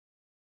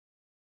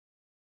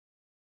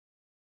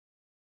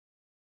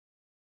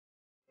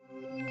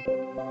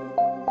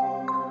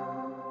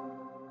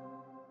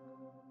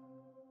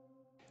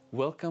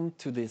Welcome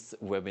to this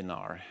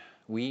webinar.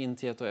 We in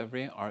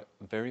Tietoevry are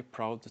very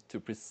proud to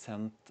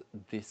present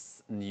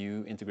this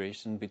new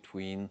integration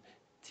between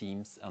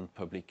Teams and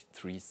Public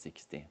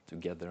 360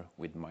 together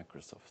with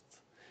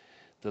Microsoft.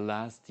 The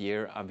last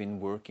year I've been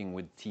working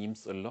with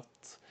Teams a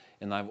lot,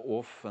 and I've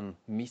often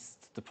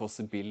missed the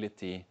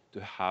possibility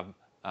to have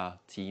a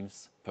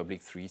Teams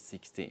Public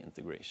 360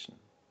 integration.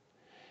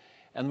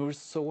 And we're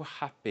so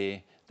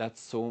happy that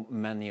so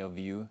many of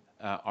you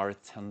are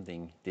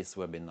attending this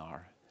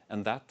webinar.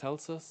 And that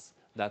tells us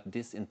that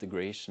this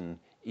integration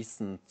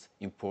isn't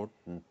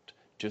important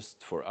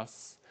just for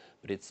us,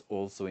 but it's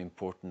also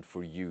important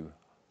for you,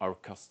 our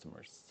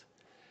customers.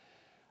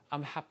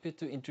 I'm happy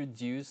to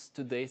introduce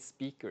today's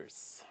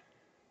speakers.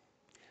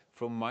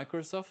 From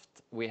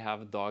Microsoft, we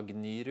have Dag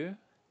Nyru,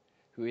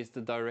 who is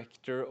the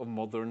Director of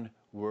Modern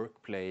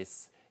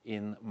Workplace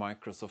in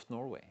Microsoft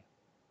Norway.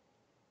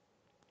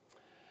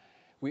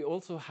 We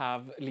also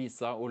have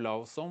Lisa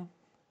Olausson,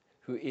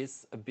 who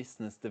is a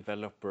business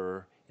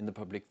developer in the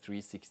Public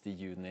 360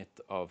 unit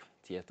of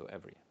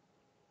Tietoevry.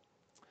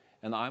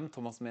 And I'm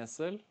Thomas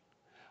Mesel.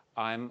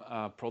 I'm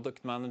a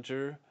product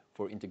manager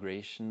for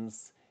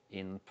integrations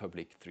in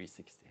Public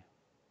 360.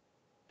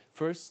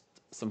 First,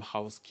 some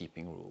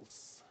housekeeping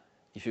rules.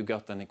 If you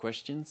got any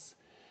questions,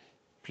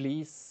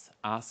 please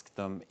ask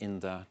them in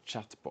the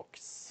chat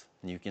box.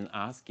 You can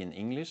ask in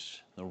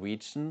English,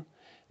 Norwegian,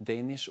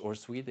 Danish or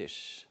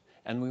Swedish,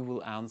 and we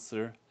will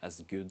answer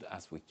as good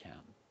as we can.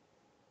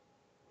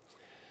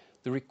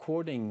 The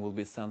recording will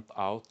be sent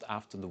out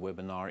after the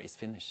webinar is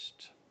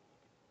finished.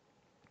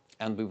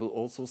 And we will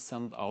also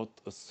send out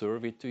a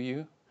survey to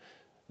you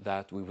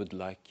that we would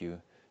like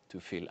you to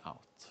fill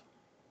out.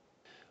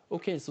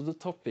 Okay, so the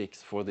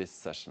topics for this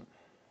session.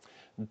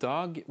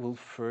 Dag will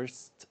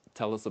first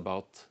tell us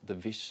about the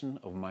vision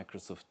of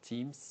Microsoft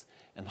Teams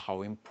and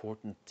how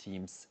important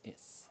Teams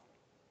is.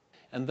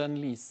 And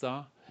then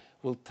Lisa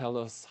will tell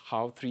us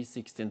how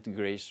 360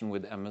 integration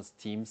with MS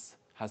Teams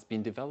has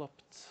been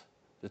developed,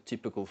 the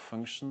typical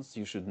functions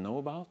you should know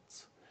about,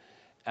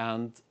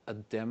 and a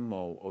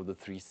demo of the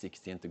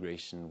 360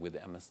 integration with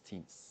MS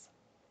Teams.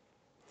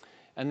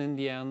 And in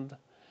the end,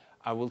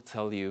 I will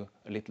tell you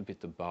a little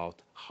bit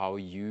about how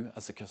you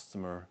as a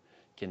customer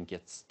can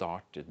get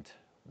started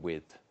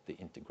with the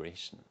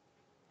integration.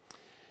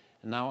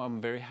 And now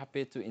I'm very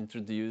happy to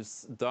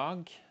introduce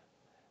Dag.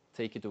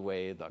 Take it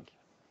away, Dag.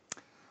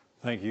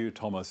 Thank you,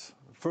 Thomas.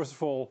 First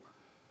of all,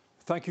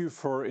 thank you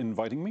for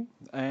inviting me,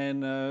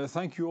 and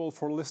thank you all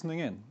for listening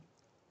in.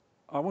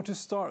 I want to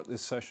start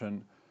this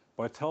session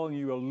by telling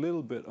you a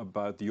little bit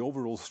about the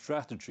overall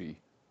strategy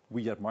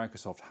we at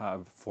Microsoft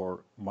have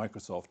for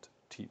Microsoft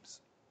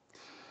Teams.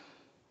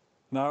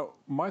 Now,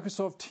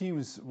 Microsoft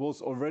Teams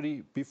was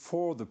already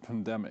before the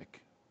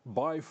pandemic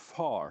by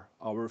far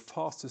our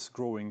fastest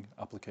growing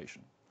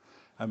application.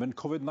 And when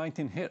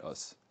COVID-19 hit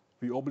us,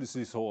 we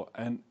obviously saw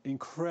an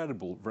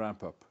incredible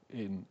ramp up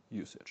in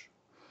usage.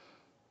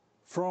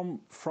 From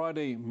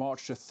Friday,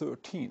 March the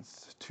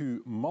 13th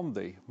to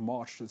Monday,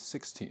 March the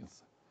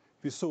 16th,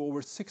 we saw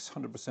over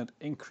 600%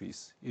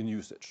 increase in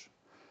usage.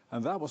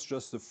 And that was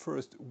just the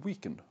first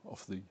weekend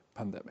of the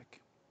pandemic.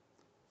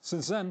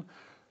 Since then,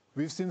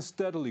 we've seen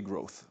steadily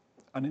growth,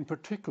 and in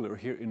particular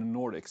here in the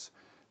Nordics,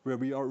 where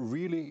we are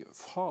really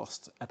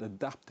fast at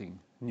adapting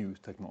new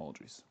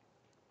technologies.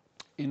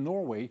 In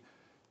Norway,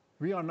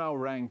 we are now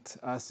ranked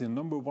as the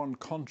 #1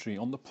 country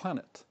on the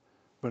planet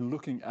when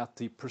looking at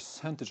the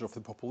percentage of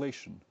the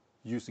population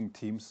using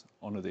Teams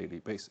on a daily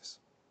basis.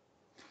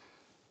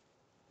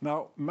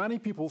 Now, many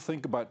people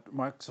think about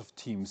Microsoft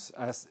Teams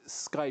as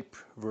Skype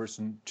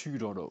version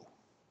 2.0.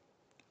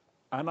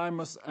 And I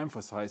must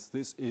emphasize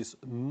this is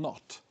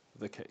not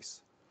the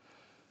case.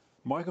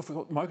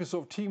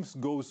 Microsoft Teams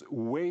goes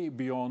way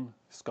beyond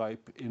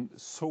Skype in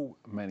so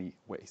many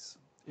ways.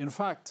 In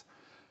fact,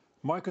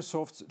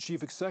 Microsoft's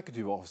Chief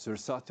Executive Officer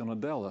Satya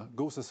Nadella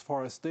goes as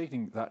far as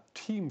stating that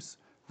Teams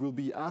will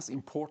be as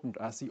important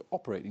as the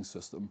operating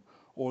system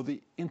or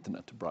the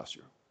internet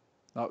browser.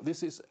 Now,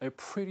 this is a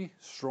pretty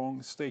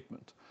strong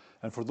statement,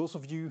 and for those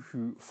of you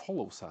who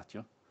follow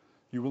Satya,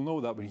 you will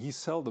know that when he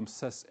seldom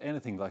says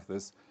anything like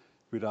this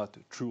without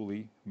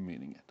truly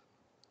meaning it.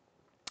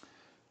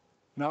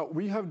 Now,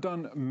 we have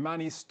done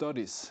many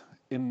studies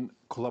in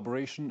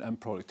collaboration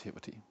and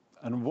productivity,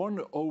 and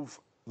one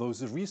of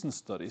those recent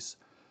studies,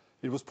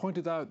 it was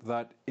pointed out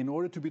that in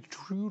order to be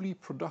truly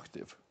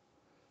productive,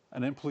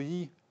 an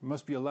employee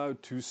must be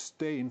allowed to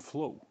stay in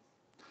flow.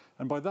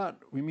 And by that,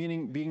 we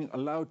meaning being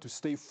allowed to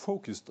stay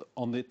focused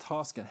on the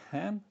task at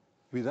hand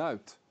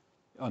without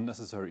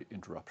unnecessary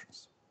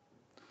interruptions.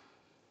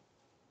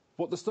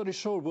 What the study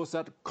showed was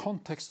that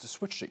context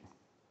switching,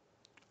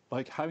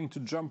 like having to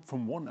jump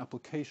from one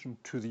application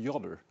to the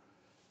other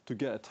to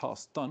get a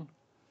task done,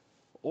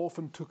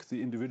 often took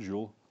the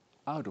individual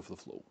out of the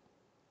flow.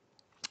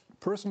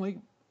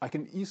 Personally, I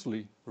can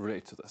easily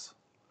relate to this.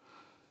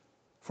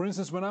 For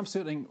instance, when I'm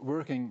sitting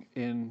working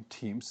in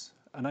Teams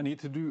and I need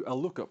to do a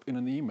lookup in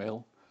an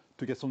email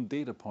to get some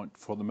data point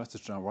for the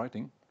message I'm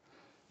writing.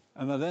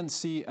 And I then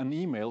see an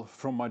email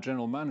from my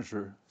general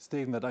manager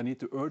stating that I need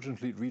to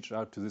urgently reach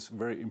out to this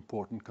very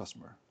important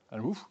customer.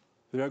 And woof,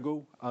 there I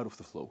go, out of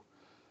the flow.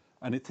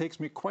 And it takes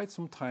me quite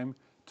some time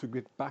to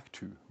get back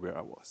to where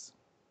I was.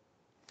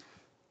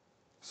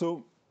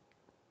 So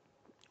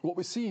what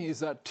we see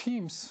is that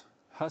Teams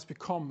has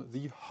become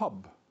the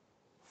hub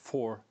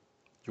for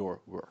your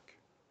work.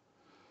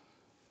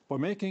 By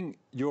making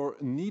your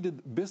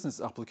needed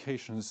business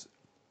applications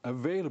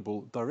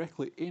available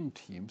directly in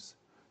Teams,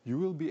 you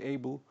will be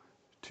able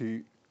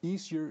to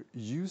easier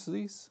use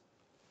these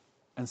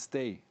and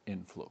stay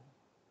in flow.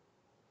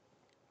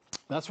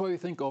 That's why we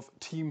think of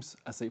Teams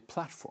as a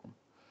platform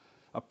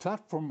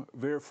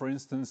where, for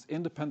instance,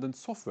 independent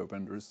software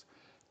vendors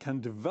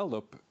can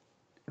develop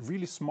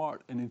really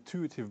smart and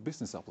intuitive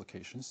business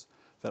applications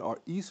that are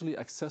easily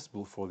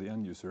accessible for the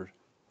end user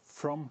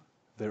from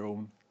their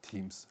own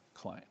Teams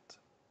client.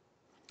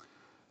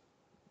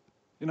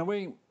 In a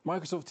way,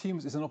 Microsoft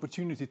Teams is an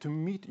opportunity to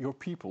meet your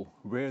people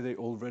where they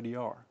already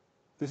are.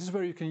 This is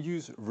where you can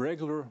use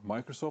regular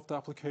Microsoft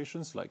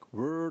applications like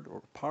Word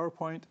or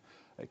PowerPoint,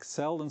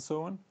 Excel and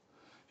so on.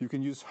 You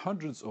can use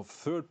hundreds of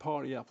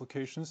third-party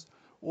applications,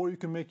 or you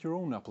can make your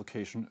own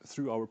application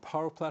through our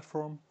Power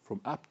Platform from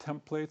app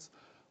templates,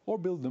 or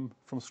build them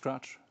from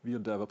scratch via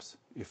DevOps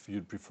if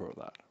you'd prefer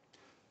that.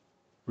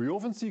 We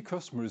often see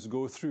customers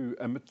go through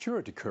a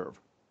maturity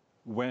curve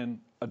when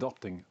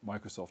adopting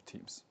Microsoft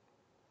Teams.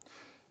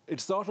 It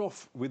starts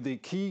off with the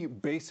key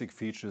basic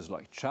features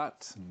like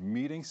chat and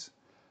meetings,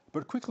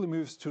 but quickly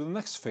moves to the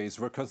next phase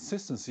where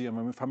consistency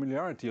and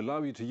familiarity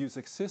allow you to use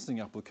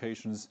existing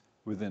applications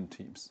within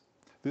Teams.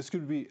 This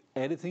could be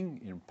editing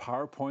in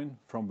PowerPoint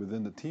from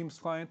within the Teams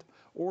client,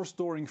 or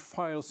storing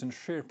files in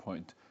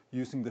SharePoint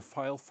using the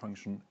file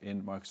function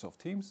in Microsoft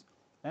Teams,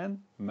 and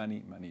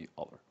many, many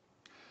other.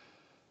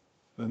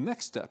 The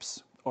next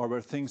steps are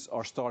where things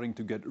are starting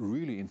to get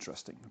really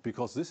interesting,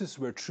 because this is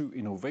where true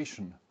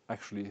innovation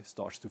actually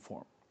starts to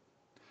form.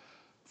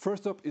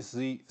 First up is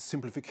the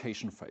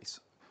simplification phase,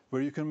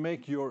 where you can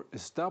make your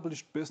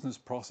established business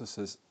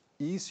processes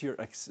easier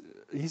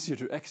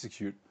to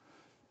execute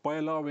by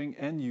allowing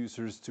end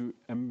users to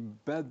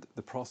embed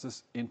the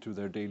process into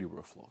their daily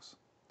workflows.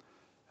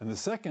 And the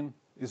second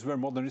is where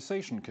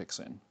modernization kicks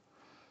in,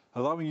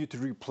 allowing you to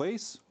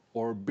replace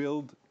or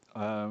build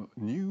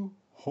new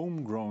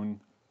homegrown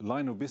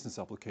line of business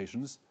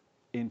applications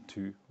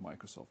into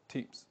Microsoft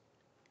Teams.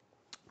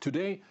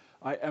 Today,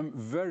 I am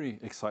very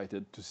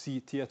excited to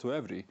see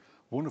Tietoevry,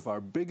 one of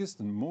our biggest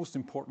and most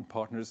important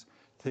partners,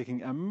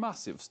 taking a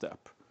massive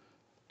step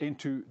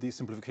into the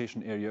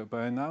simplification area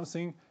by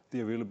announcing the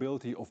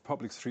availability of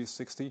Public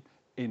 360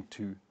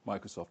 into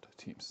Microsoft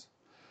Teams.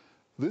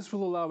 This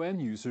will allow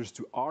end users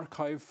to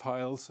archive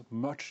files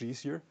much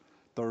easier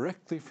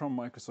directly from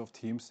Microsoft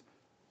Teams,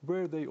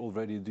 where they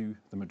already do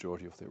the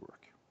majority of their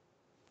work.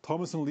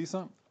 Thomas and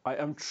Lisa, I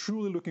am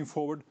truly looking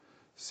forward to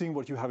seeing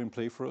what you have in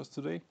play for us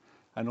today,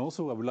 and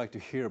also I would like to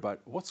hear about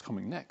what's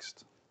coming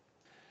next.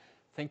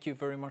 Thank you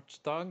very much,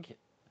 Dag.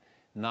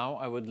 Now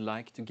I would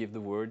like to give the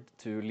word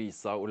to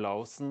Lisa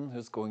Olaussen,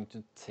 who's going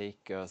to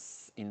take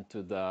us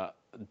into the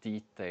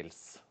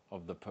details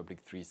of the Public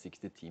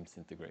 360 Teams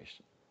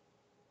integration.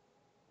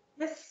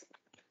 Yes,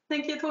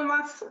 thank you,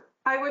 Thomas.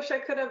 I wish I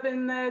could have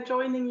been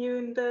joining you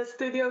in the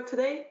studio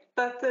today,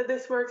 but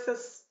this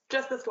works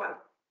just as well.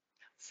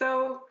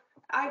 So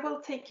I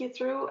will take you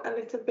through a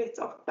little bit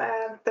of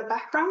the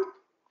background.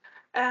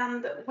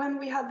 And when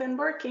we have been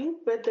working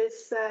with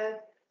this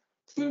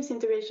Teams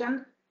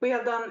integration, we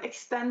have done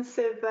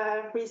extensive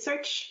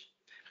research.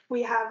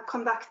 We have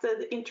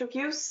conducted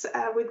interviews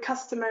with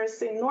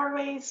customers in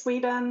Norway,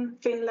 Sweden,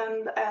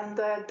 Finland, and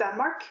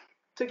Denmark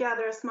to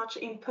gather as much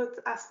input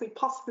as we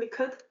possibly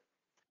could.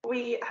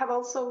 We have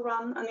also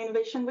run an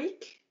innovation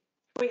week.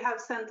 We have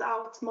sent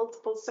out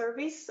multiple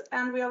surveys,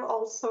 and we have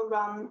also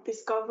run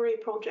discovery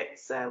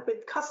projects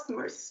with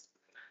customers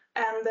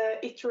and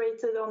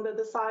iterated on the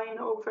design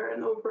over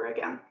and over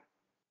again.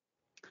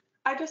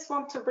 I just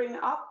want to bring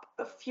up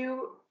a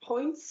few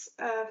points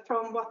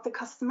from what the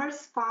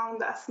customers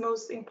found as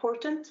most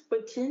important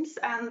with Teams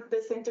and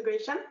this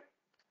integration.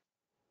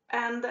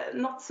 And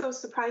not so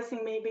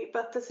surprising maybe,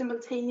 but the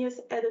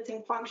simultaneous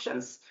editing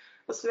functions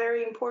was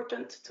very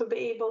important to be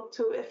able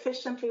to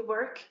efficiently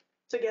work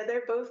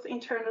together, both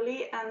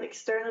internally and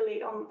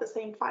externally on the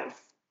same files.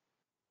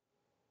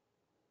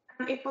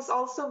 And it was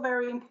also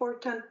very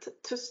important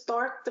to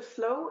start the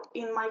flow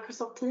in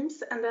Microsoft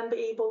Teams and then be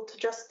able to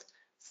just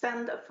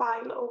send a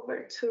file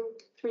over to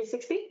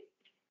 360.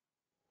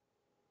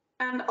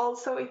 And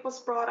also it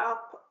was brought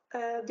up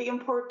the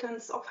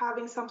importance of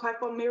having some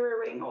type of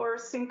mirroring or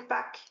sync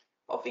back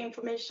of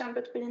information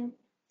between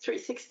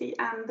 360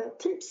 and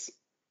Teams.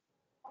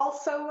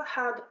 Also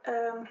had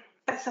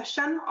a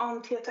session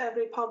on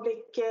Tietoevry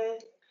Public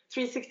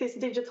 360's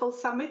Digital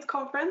Summit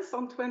conference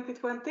on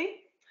 2020.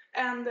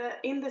 And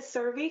in this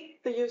survey,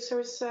 the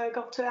users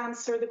got to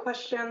answer the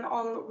question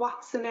on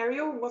what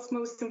scenario was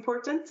most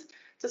important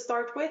to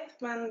start with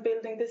when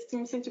building this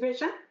Teams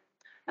integration.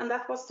 and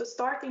that was to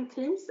start in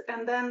Teams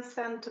and then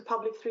send to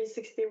Public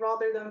 360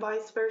 rather than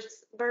vice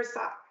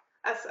versa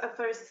as a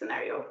first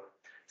scenario.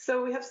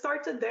 So we have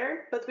started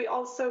there, but we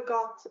also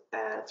got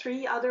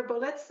 3 other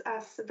bullets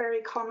as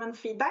very common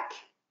feedback.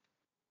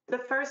 The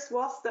first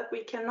was that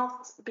we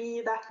cannot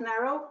be that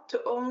narrow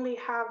to only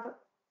have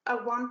a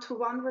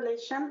one-to-one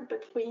relation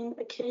between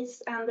a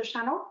case and the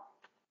channel.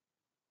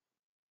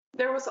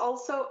 There was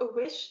also a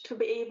wish to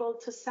be able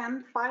to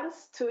send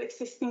files to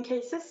existing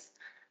cases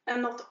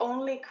and not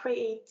only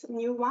create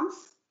new ones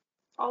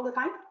all the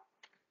time.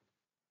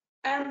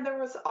 And there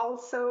was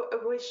also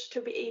a wish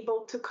to be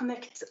able to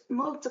connect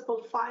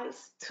multiple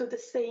files to the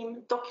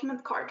same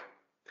document card.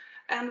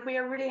 And we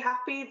are really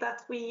happy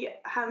that we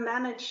have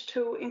managed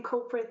to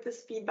incorporate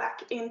this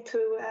feedback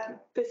into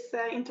this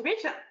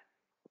integration.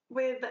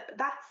 With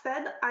that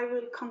said, I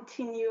will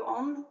continue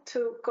on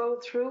to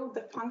go through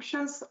the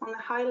functions on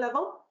a high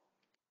level.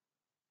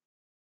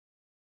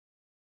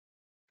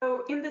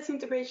 So in this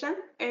integration,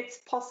 it's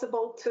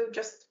possible to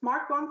just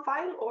mark one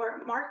file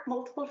or mark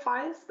multiple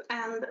files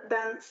and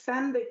then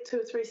send it to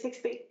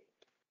 360.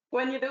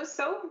 When you do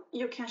so,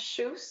 you can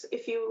choose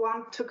if you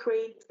want to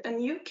create a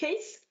new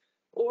case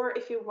or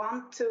if you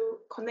want to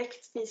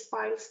connect these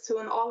files to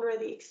an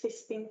already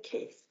existing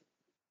case.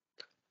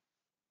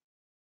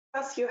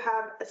 As you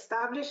have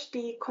established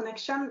the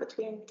connection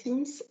between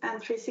Teams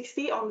and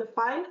 360 on the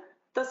file,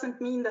 doesn't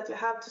mean that you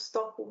have to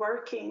stop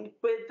working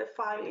with the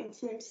file in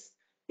Teams.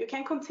 You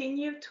can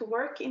continue to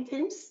work in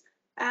Teams,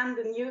 and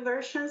the new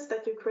versions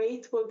that you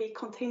create will be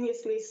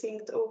continuously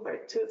synced over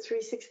to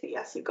 360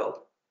 as you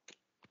go.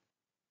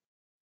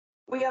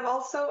 We have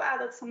also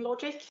added some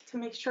logic to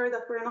make sure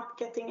that we're not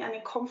getting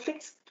any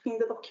conflicts between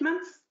the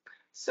documents.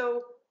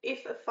 So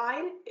if a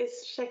file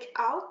is checked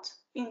out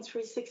in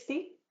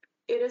 360,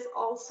 it is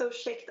also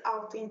checked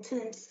out in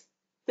Teams.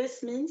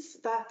 This means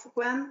that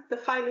when the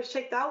file is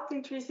checked out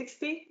in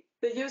 360,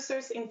 the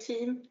users in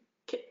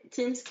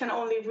Teams can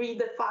only read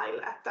the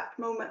file at that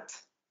moment.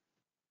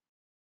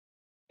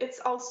 It's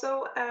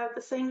also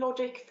the same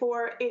logic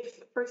for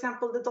if, for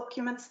example, the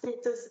document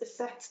status is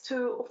set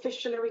to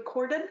officially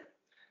recorded.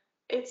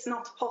 It's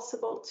not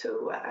possible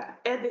to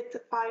edit the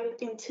file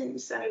in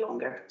Teams any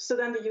longer. So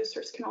then the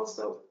users can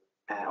also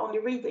only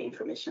read the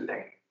information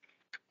there.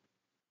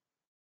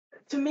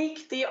 To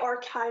make the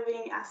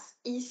archiving as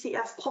easy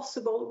as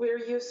possible, we're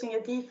using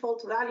a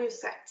default value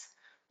set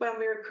when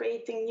we're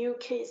creating new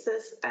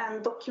cases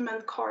and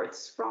document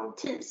cards from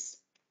Teams.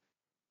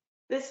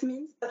 This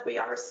means that we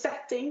are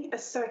setting a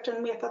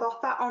certain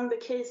metadata on the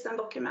case and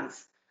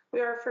documents.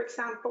 We are, for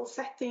example,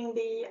 setting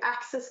the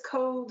access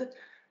code,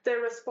 the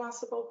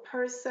responsible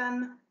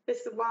person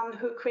is the one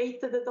who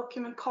created the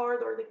document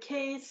card or the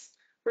case.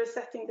 We're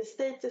setting the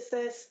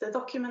statuses, the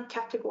document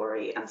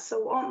category, and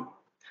so on.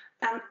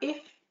 And if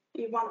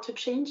you want to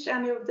change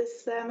any of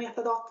this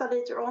metadata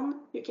later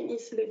on, you can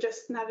easily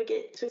just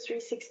navigate to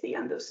 360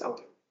 and do so.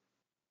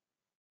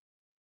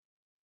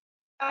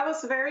 I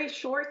was very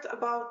short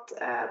about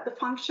the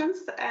functions,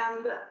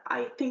 and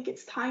I think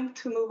it's time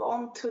to move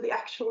on to the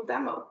actual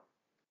demo.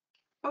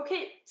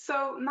 Okay,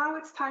 so now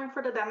it's time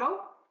for the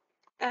demo.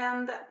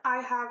 And I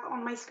have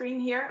on my screen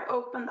here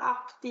opened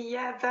up the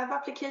web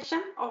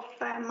application of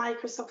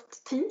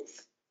Microsoft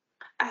Teams.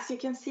 As you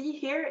can see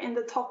here in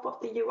the top of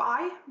the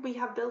UI, we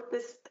have built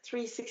this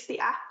 360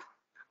 app,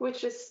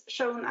 which is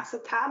shown as a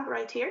tab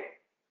right here.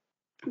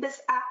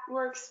 This app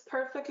works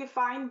perfectly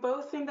fine,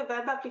 both in the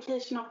web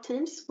application of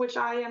Teams, which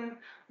I am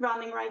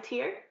running right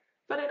here,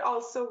 but it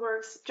also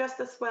works just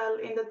as well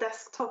in the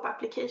desktop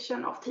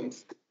application of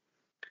Teams.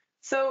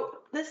 So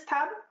this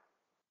tab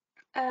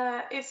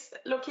is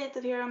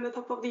located here on the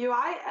top of the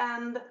UI,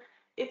 and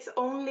it's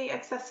only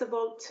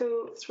accessible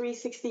to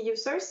 360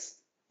 users.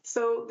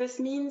 So this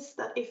means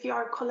that if you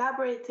are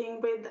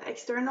collaborating with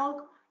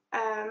external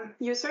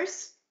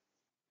users,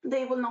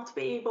 they will not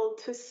be able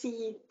to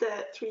see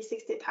the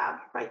 360 tab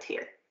right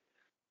here.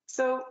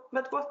 So,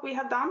 but what we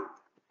have done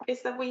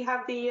is that we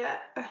have the,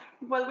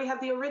 we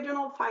have the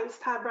original files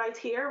tab right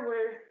here,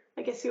 where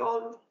I guess you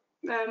all,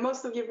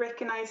 most of you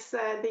recognize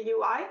the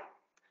UI.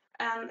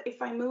 And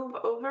if I move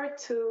over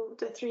to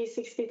the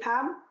 360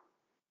 tab,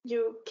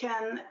 you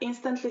can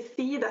instantly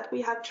see that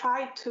we have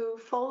tried to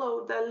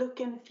follow the look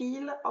and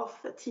feel of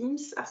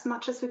Teams as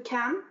much as we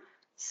can,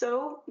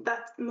 so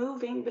that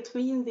moving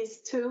between these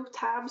two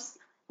tabs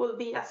will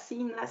be as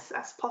seamless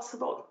as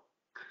possible.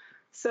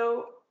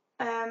 So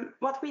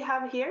what we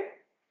have here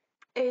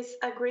is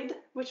a grid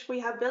which we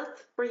have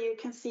built, where you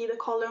can see the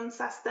columns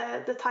as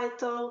the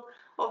title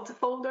of the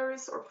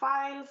folders or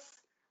files,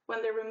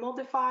 when they were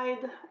modified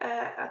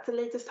at the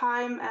latest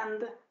time,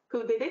 and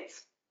who did it.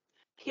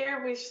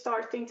 Here we're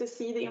starting to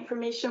see the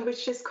information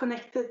which is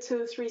connected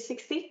to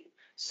 360.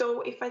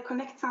 So if I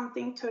connect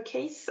something to a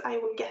case, I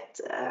will get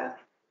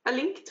a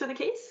link to the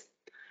case.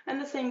 And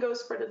the same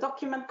goes for the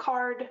document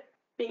card,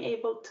 being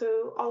able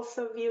to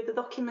also view the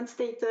document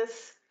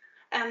status,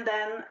 and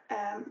then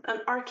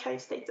an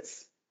archive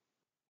status.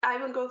 I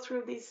will go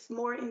through this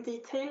more in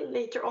detail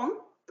later on,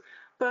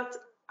 but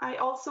I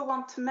also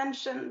want to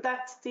mention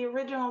that the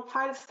original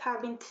files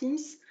tab in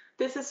Teams,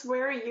 this is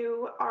where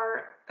you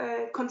are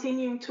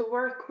continuing to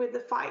work with the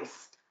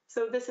files.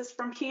 So this is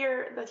from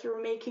here that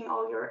you're making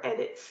all your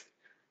edits.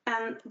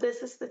 And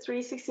this is the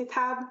 360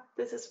 tab.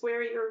 This is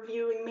where you're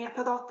viewing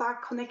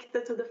metadata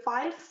connected to the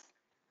files,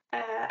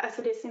 as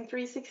it is in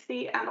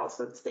 360, and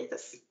also the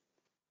status.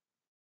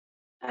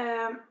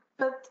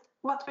 But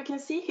what we can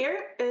see here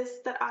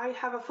is that I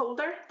have a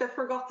folder, the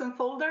forgotten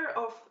folder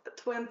of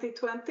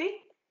 2020.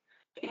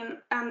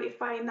 And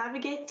if I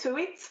navigate to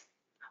it,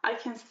 I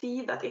can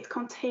see that it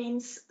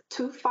contains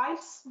 2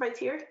 files right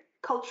here,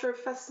 Culture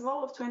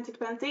Festival of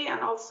 2020 and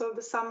also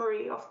the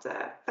summary of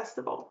the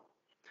festival.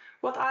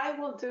 What I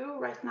will do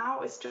right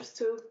now is just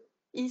to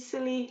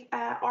easily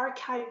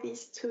archive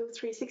these to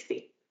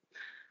 360.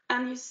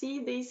 And you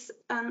see these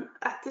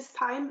at this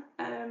time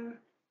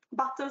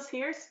buttons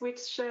here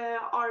which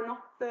are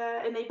not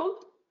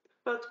enabled,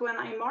 but when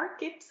I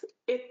mark it,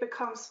 it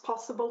becomes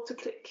possible to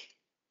click.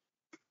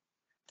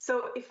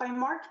 So if I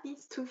mark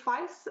these 2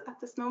 files at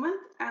this moment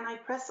and I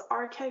press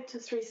Archive to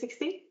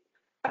 360,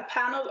 a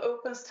panel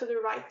opens to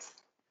the right.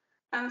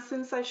 And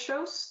since I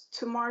chose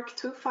to mark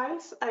 2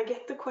 files, I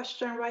get the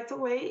question right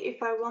away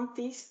if I want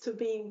these to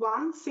be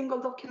one single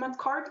document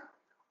card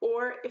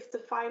or if the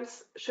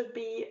files should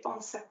be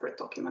on separate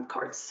document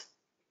cards.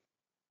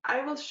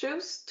 I will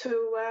choose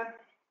to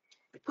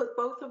put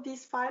both of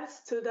these files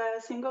to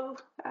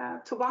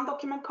to one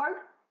document card,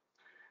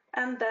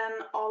 and then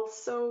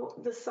also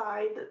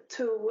decide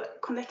to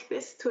connect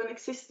this to an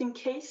existing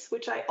case,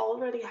 which I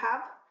already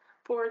have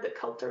for the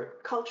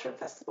Culture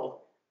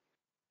Festival.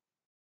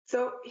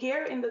 So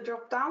here in the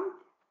drop-down,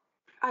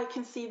 I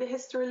can see the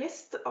history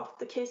list of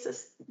the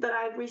cases that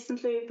I've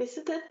recently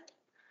visited.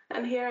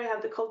 And here I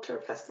have the Culture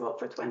Festival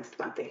for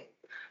 2020.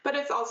 But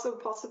it's also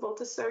possible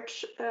to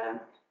search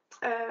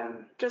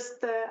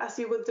just as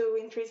you would do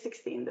in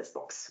 360 in this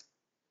box.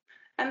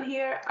 And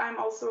here I'm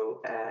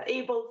also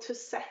able to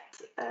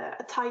set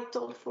a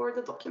title for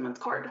the document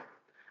card.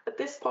 At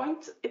this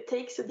point, it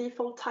takes a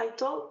default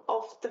title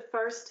of the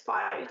first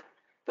file,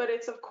 but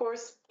it's of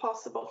course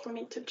possible for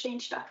me to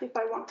change that if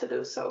I want to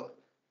do so.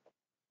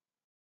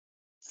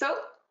 So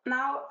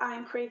now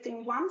I'm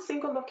creating one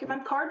single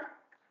document card.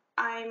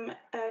 I'm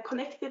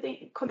connecting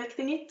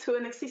it to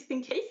an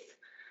existing case,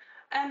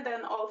 and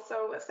then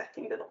also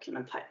setting the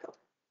document title.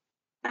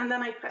 And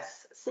then I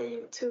press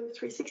Save to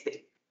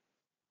 360.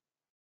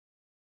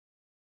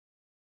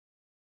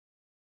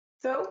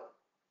 So,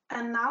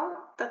 and now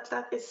that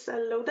that is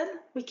loaded,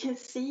 we can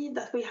see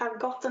that we have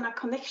gotten a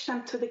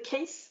connection to the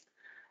case,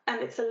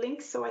 and it's a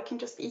link, so I can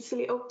just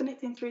easily open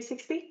it in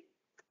 360.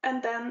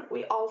 And then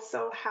we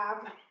also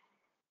have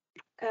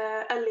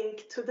a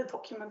link to the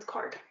document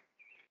card.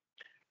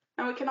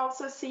 And we can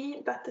also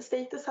see that the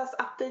status has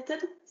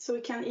updated, so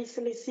we can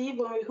easily see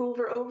when we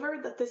hover over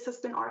that this has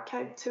been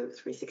archived to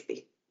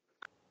 360.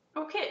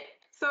 Okay,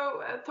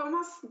 so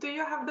Thomas, do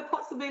you have the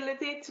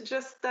possibility to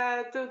just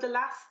do the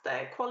last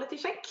quality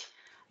check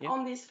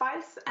on these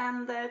files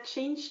and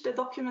change the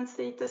document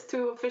status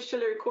to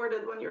officially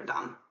recorded when you're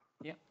done?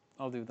 Yeah,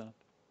 I'll do that.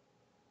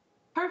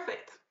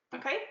 Perfect.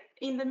 Okay.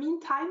 In the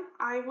meantime,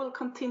 I will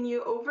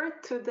continue over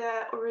to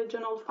the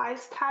original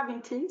files tab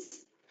in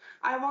Teams.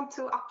 I want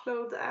to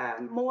upload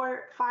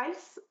more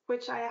files,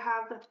 which I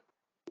have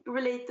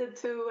related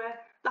to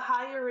the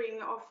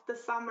hiring of the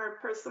summer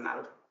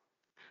personnel.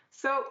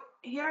 So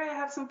here I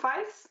have some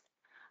files.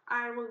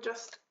 I will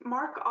just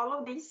mark all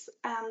of these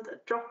and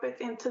drop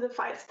it into the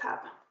Files tab.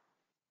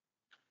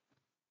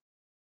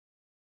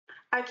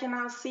 I can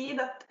now see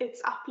that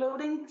it's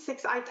uploading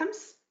 6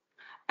 items,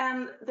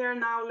 and they're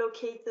now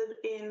located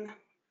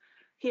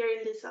here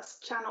in Lisa's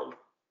channel.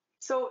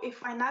 So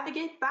if I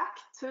navigate back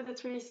to the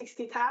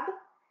 360 tab,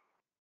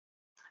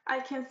 I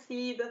can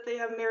see that they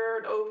have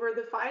mirrored over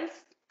the files,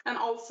 and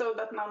also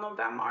that none of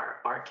them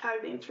are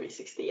archived in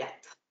 360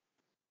 yet.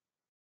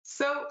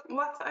 So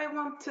what I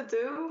want to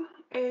do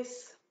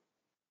is,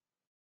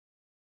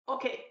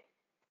 okay,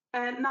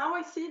 now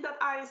I see that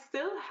I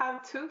still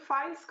have 2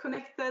 files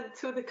connected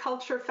to the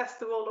Culture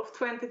Festival of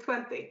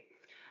 2020.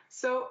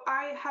 So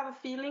I have a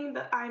feeling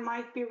that I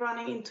might be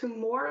running into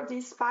more of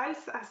these files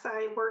as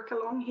I work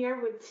along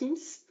here with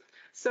Teams.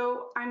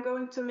 So I'm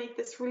going to make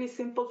this really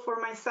simple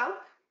for myself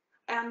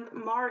and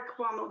mark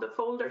one of the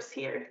folders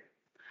here.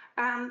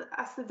 And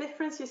as the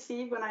difference you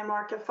see when I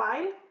mark a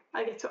file,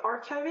 I get to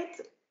archive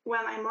it.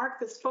 When I mark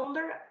this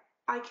folder,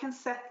 I can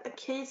set a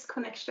case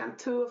connection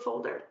to a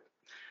folder,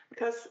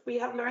 because we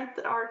have learned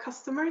that our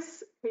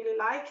customers really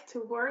like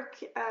to work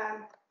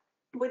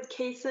with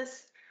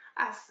cases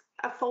as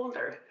a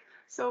folder.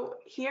 So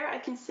here I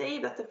can say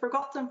that the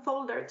forgotten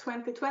folder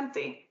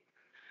 2020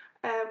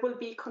 will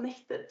be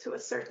connected to a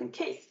certain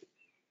case.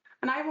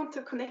 And I want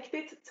to connect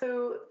it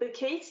to the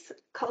case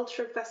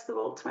Culture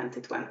Festival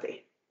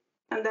 2020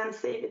 and then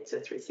save it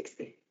to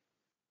 360.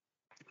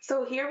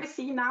 So here we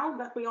see now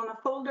that we on a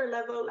folder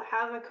level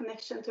have a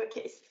connection to a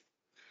case.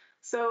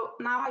 So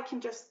now I can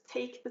just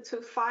take the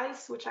 2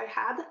 files which I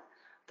had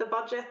the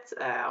budget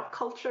of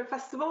Culture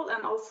Festival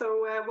and also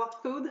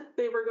what food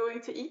they were going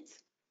to eat.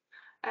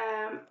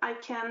 I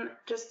can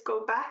just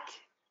go back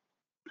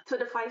to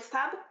the Files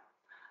tab,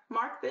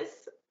 mark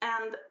this,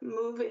 and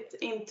move it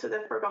into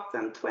the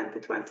Forgotten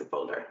 2020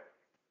 folder.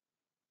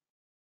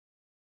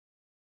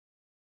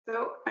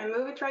 So I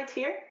move it right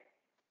here,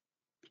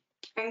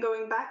 and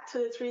going back to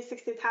the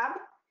 360 tab,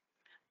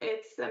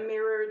 it's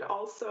mirrored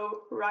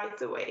also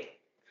right away.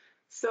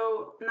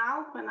 So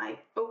now when I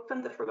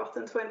open the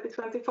Forgotten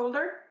 2020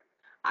 folder,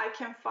 I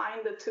can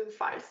find the two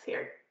files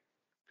here.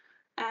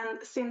 And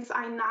since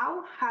I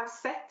now have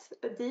set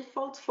a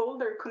default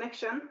folder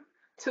connection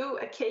to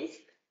a case,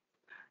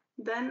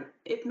 then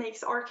it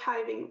makes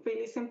archiving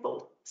really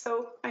simple.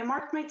 So I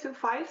mark my two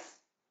files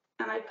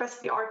and I press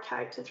the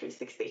archive to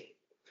 360.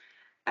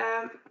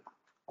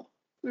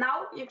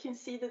 Now you can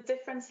see the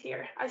difference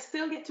here. I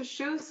still get to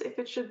choose if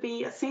it should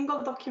be a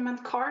single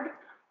document card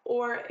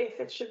or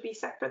if it should be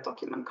separate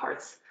document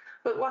cards.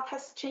 But what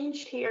has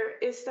changed here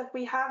is that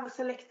we have a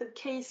selected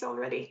case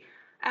already.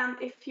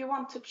 And if you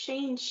want to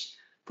change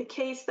the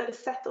case that is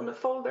set on the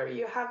folder,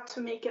 you have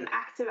to make an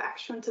active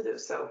action to do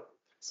so.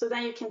 So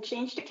then you can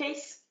change the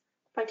case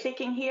by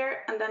clicking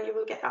here, and then you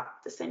will get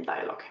up the same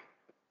dialog.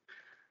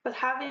 But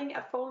having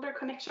a folder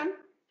connection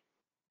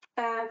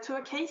to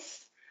a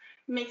case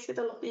makes it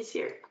a lot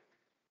easier.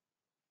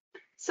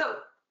 So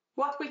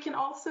what we can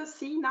also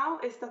see now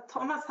is that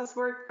Thomas has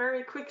worked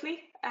very quickly,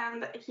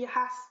 and he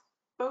has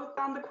both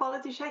done the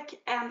quality check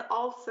and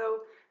also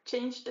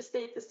changed the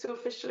status to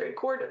officially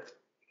recorded.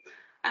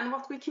 And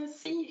what we can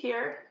see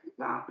here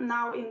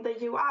now in the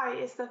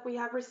UI is that we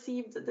have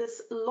received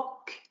this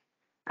lock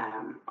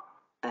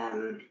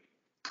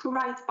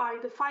right by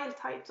the file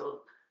title.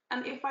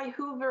 And if I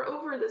hover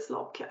over this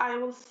lock, I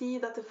will see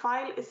that the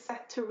file is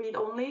set to read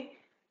only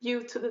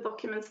due to the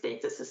document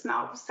status is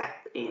now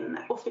set in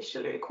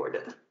officially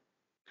recorded.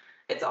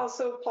 It's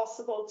also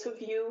possible to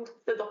view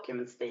the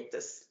document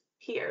status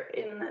here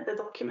in the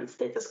document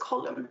status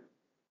column.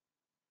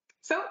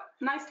 So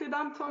nicely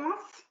done,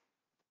 Thomas.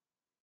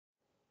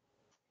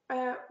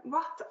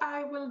 What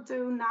I will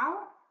do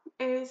now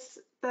is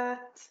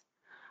that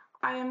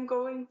I am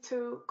going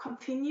to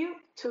continue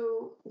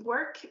to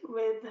work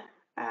with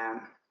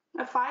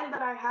a file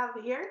that I have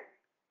here,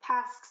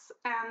 tasks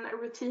and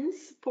routines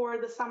for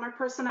the summer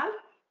personnel.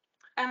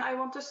 And I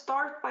want to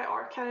start by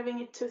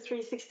archiving it to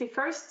 360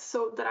 first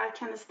so that I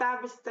can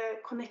establish the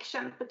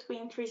connection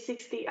between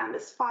 360 and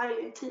this file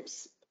in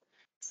Teams.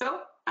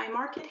 So I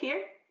mark it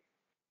here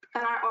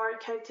and I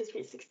archive to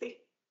 360.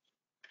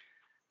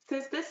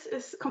 Since this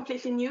is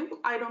completely new,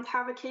 I don't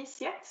have a case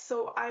yet,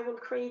 so I will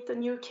create a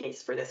new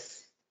case for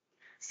this.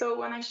 So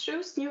when I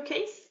choose new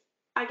case,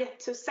 I get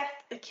to set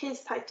a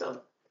case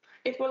title.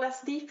 It will as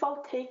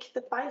default take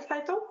the file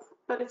title,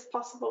 but it's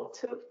possible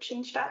to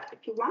change that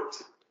if you want.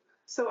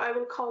 So I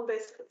will call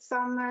this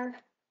Summer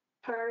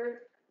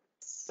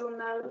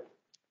Personnel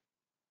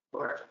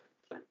Work.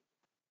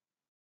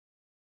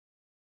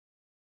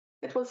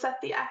 It will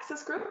set the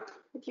access group,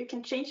 but you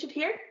can change it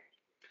here.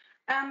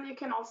 And you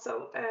can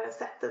also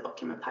set the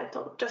document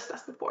title just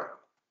as before.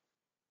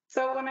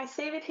 So when I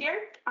save it here,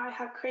 I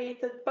have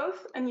created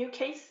both a new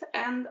case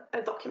and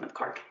a document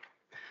card.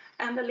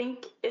 And the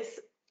link is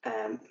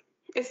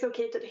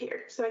located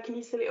here. So I can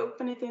easily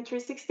open it in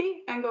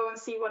 360 and go and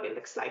see what it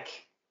looks like.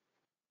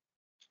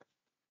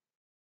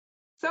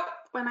 So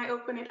when I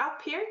open it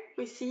up here,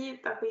 we see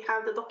that we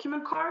have the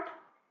document card,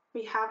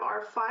 we have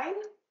our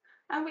file,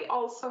 and we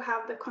also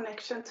have the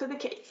connection to the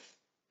case.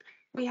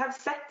 We have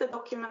set the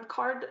document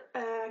card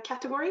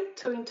category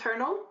to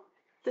internal.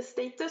 The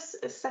status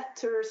is set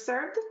to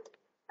reserved,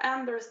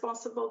 and the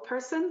responsible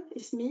person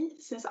is me,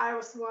 since I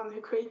was the one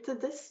who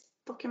created this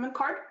document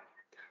card.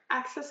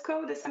 Access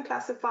code is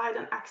unclassified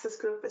and access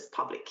group is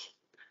public.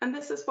 And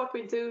this is what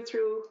we do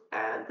through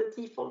the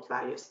default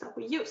values that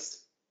we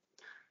use.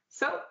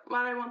 So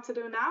what I want to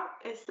do now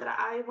is that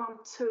I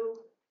want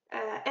to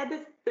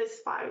edit this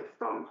file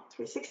from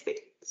 360.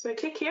 So I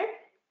click here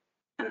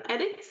and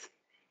edit.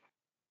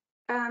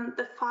 And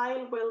the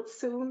file will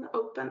soon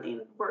open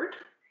in Word.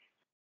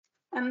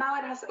 And now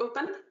it has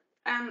opened,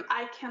 and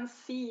I can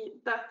see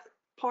that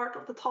part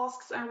of the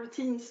tasks and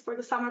routines for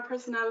the summer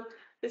personnel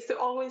is to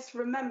always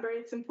remember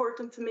it's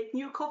important to make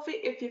new coffee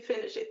if you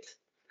finish it,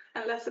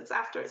 unless it's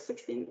after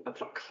 16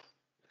 o'clock.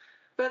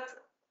 But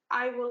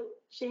I will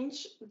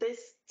change this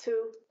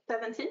to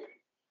 17.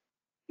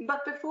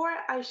 But before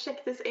I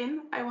check this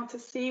in, I want to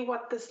see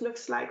what this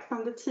looks like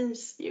from the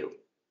Teams view.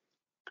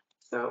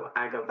 So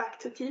I go back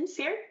to Teams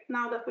here,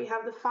 now that we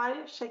have the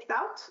file checked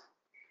out.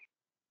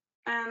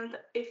 And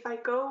if I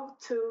go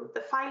to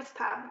the Files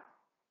tab,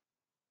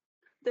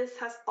 this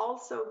has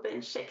also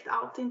been checked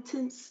out in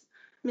Teams,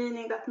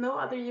 meaning that no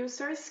other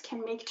users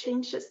can make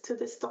changes to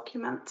this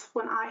document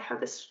when I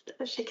have this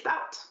checked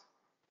out.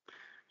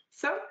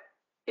 So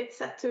it's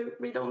set to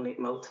read-only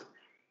mode.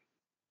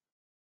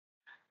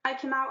 I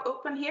can now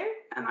open here,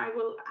 and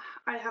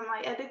I have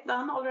my edit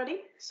done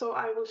already, so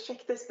I will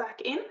check this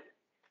back in.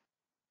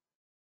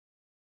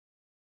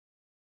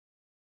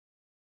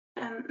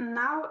 and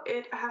now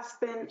it has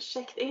been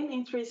checked in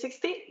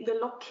 360. The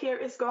lock here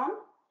is gone.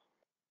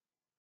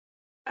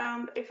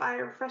 And if I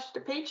refresh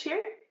the page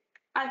here,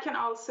 I can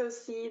also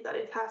see that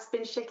it has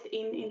been checked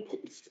in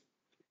Teams.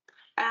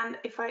 And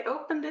if I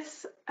open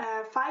this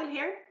file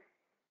here,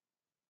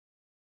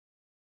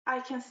 I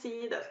can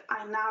see that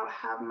I now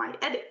have my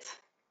edit.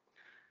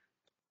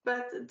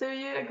 But do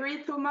you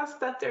agree, Thomas,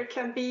 that there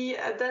can be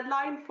a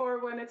deadline for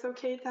when it's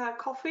okay to have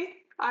coffee?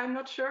 I'm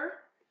not sure.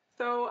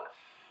 So,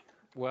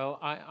 well,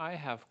 I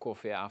have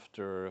coffee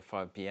after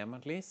 5 p.m.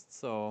 at least,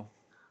 so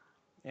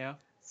yeah.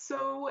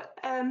 So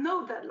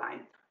no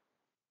deadline,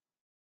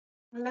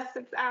 unless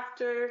it's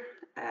after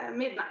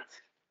midnight.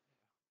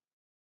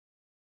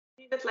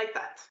 Leave it like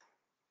that.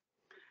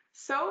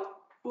 So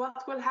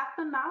what will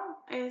happen now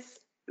is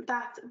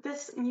that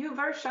this new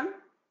version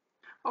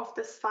of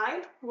this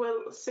file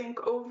will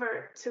sync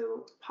over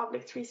to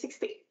Public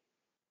 360.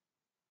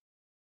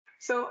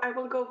 So I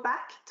will go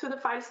back to the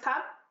Files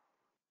tab.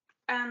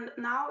 And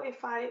now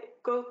if I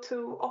go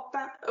to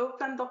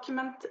open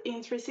document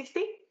in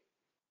 360,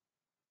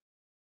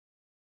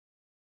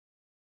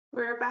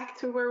 we're back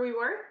to where we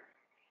were.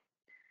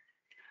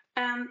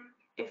 And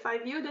if I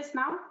view this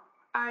now,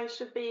 I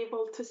should be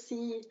able to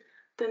see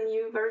the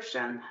new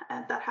version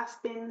that has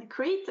been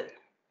created.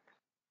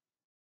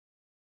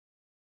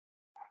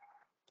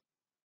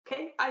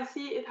 Okay, I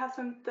see it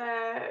hasn't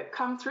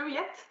come through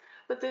yet,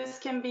 but this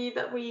can be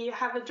that we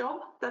have a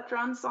job that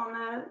runs on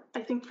a,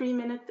 I think,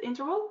 3-minute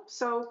interval.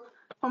 So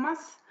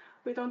Thomas,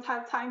 we don't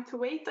have time to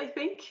wait, I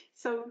think.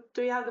 So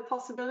do you have the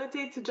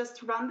possibility to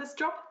just run this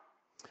job?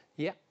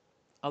 Yeah,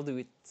 I'll do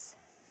it.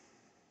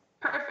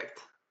 Perfect.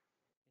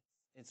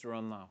 It's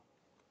run now.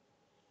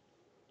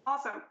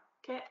 Awesome.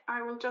 Okay,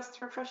 I will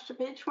just refresh the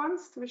page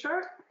once to be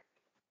sure.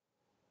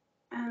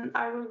 And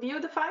I will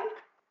view the file.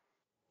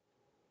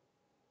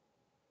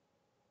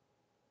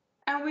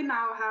 And we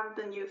now have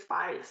the new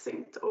file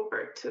synced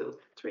over to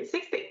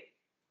 360.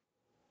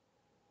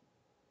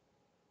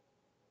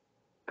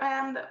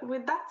 And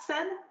with that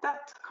said,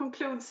 that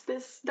concludes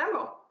this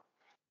demo.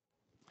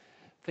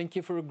 Thank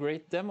you for a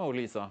great demo,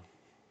 Lisa.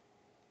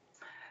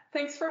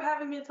 Thanks for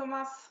having me,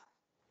 Thomas.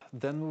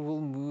 Then we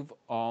will move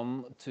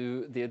on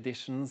to the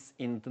additions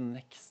in the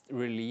next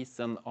release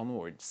and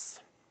onwards.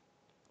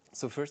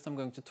 So first I'm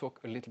going to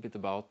talk a little bit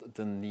about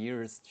the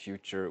nearest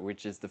future,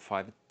 which is the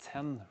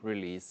 5.10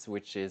 release,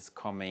 which is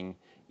coming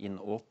in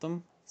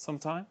autumn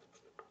sometime.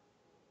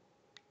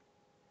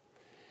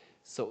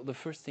 So the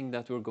first thing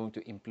that we're going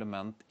to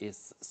implement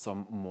is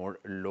some more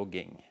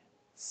logging,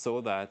 so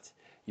that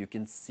you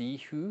can see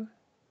who,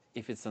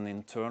 if it's an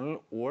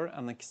internal or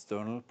an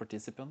external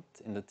participant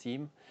in the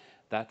team,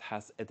 that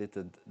has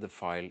edited the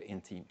file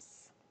in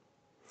Teams.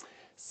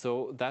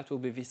 So that will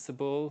be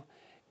visible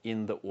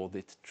in the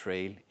audit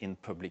trail in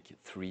Public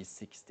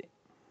 360.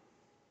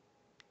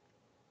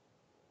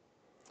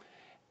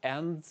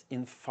 And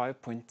in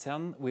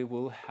 5.10, we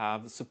will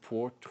have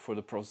support for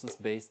the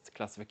process-based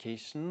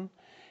classification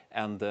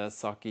and the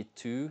SAKI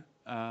 2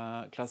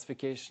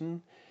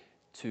 classification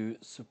to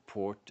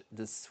support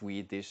the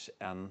Swedish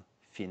and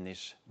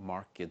Finnish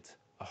market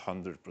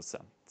 100%.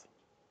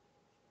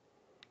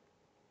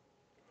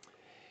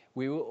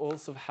 We will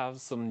also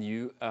have some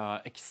new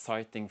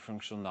exciting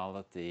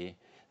functionality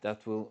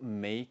that will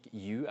make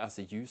you as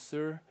a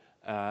user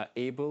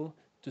able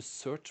to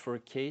search for a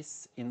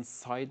case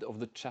inside of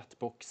the chat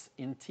box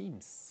in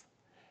Teams.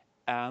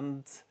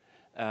 And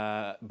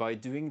by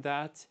doing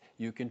that,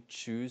 you can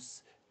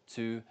choose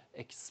to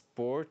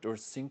export or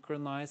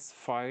synchronize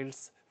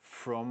files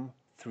from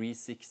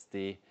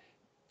 360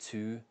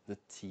 to the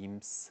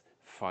Teams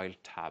file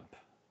tab.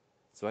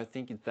 So I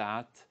think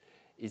that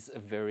is a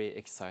very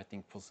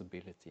exciting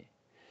possibility.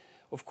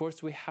 Of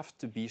course, we have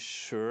to be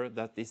sure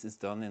that this is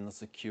done in a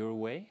secure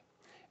way,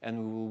 and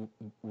we will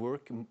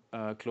work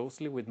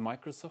closely with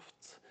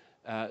Microsoft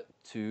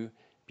to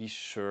be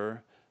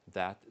sure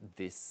that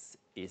this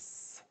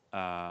is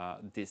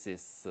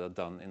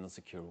done in a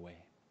secure way.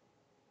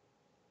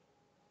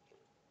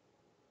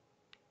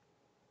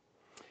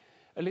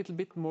 A little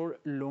bit more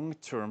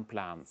long-term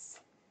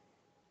plans.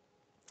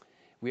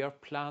 We are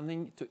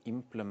planning to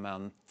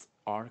implement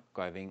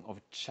archiving of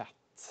chat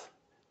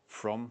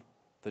from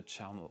the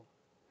channel.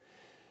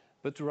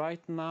 But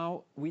right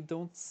now, we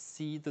don't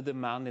see the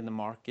demand in the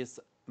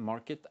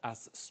market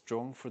as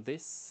strong for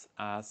this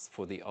as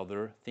for the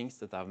other things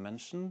that I've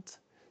mentioned.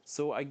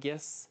 So I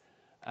guess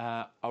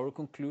our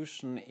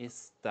conclusion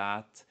is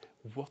that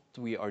what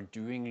we are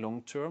doing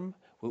long term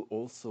will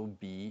also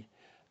be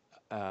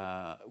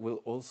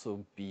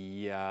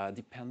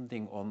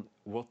depending on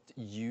what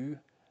you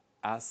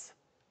as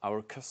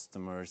our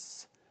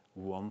customers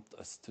want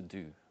us to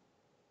do.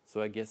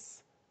 So I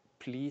guess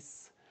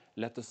please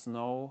let us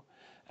know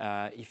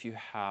if you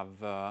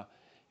have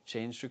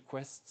change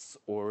requests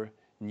or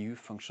new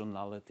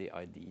functionality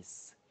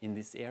ideas in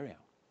this area.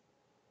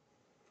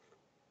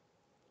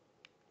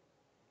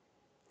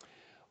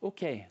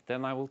 Okay,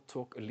 then I will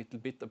talk a little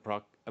bit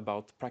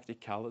about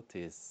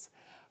practicalities.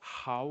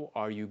 How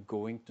are you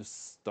going to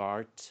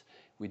start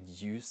with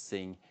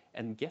using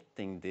and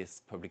getting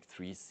this Public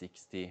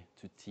 360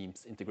 to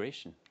Teams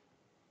integration?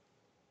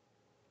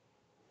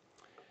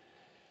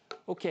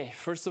 Okay,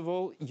 first of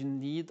all, you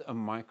need a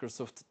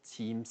Microsoft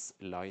Teams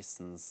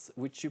license,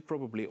 which you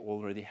probably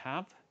already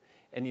have,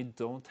 and you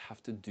don't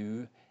have to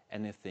do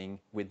anything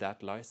with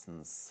that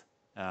license.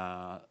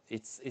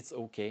 It's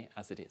okay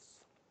as it is.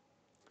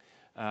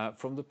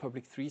 From the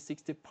Public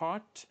 360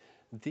 part,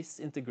 this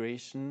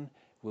integration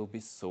will be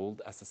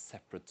sold as a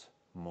separate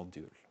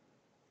module.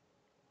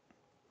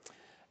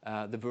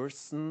 The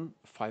version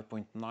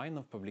 5.9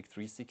 of Public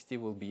 360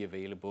 will be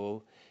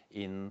available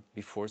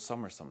before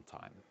summer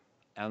sometime.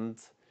 And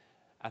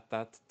at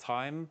that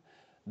time,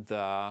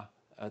 the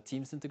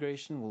Teams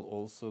integration will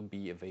also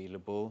be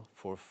available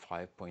for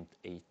 5.8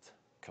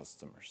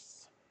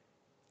 customers.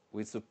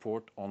 We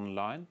support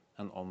online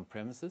and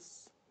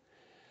on-premises,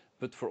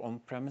 but for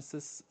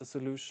on-premises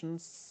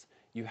solutions,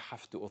 you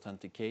have to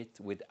authenticate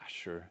with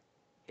Azure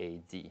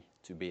AD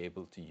to be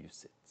able to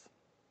use it.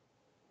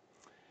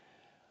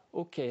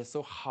 Okay,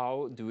 so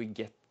how do we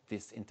get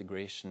this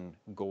integration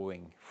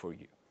going for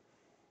you?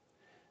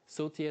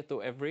 So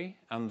Tietoevry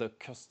and the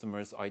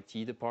customer's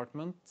IT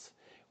department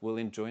will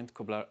in joint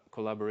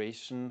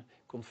collaboration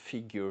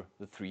configure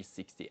the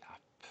 360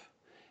 app.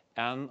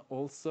 And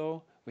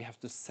also we have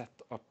to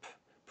set up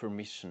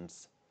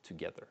permissions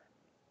together.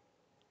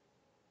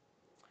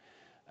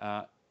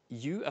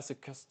 You as a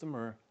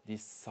customer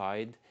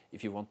decide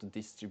if you want to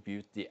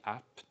distribute the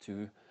app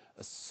to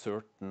a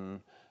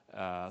certain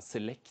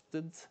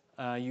selected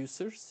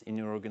users in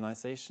your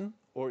organization,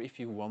 or if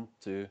you want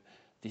to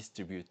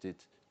distribute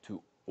it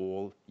to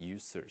all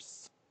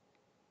users.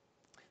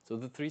 So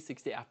the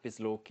 360 app is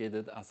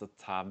located as a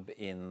tab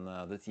in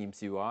the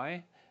Teams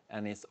UI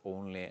and is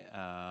only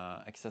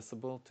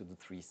accessible to the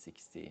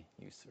 360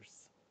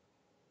 users.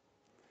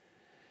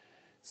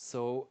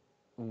 So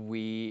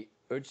we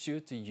urge you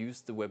to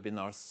use the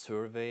webinar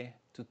survey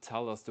to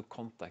tell us to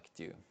contact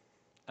you,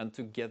 and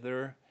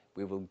together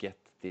we will get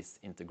this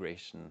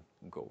integration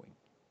going.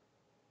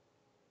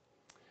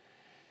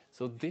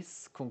 So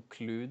this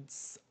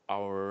concludes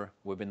our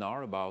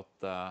webinar about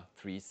the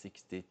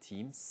 360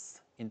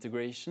 Teams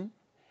integration,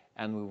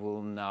 and we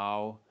will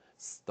now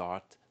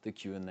start the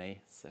Q&A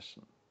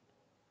session.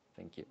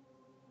 Thank you.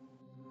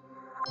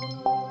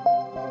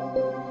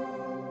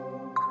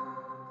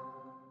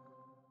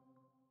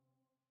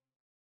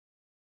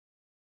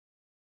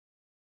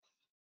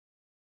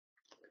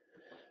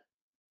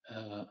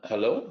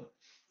 Hello.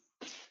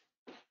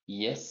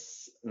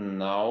 Yes,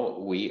 now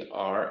we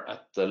are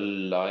at the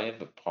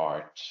live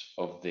part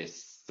of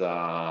this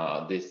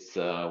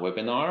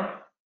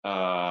webinar.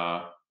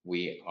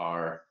 We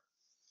are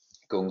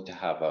going to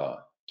have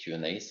a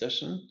Q&A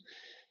session,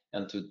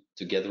 and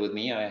together with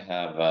me I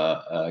have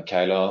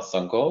Kyla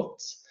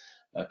Sankolt,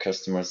 a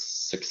customer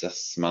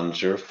success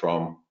manager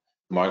from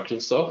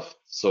Microsoft.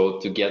 So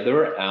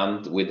together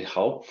and with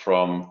help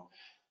from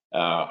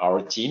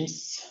our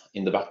teams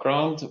in the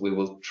background, we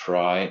will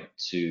try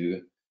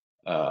to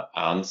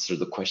answer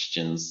the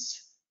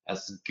questions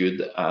as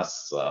good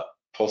as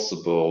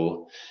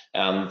possible.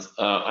 And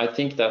I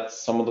think that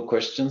some of the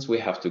questions we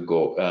have to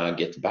go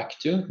get back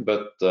to,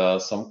 but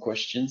some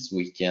questions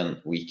we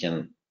can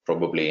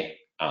probably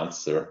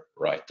answer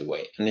right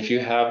away. And if you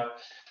have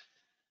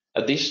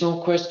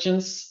additional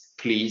questions,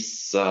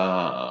 please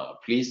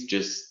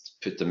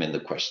just put them in the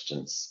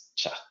questions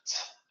chat,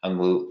 and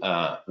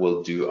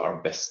we'll do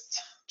our best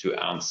to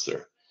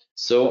answer.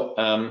 So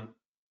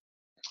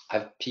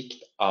I've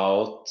picked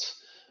out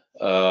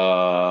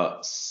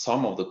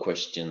some of the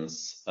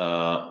questions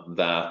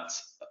that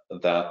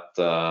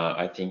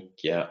I think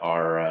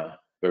are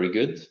very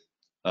good.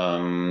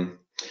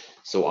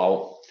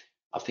 So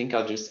I think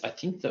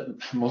that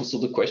most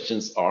of the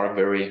questions are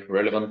very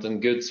relevant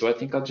and good. So I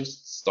think I'll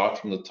just start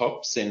from the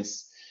top,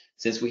 since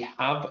we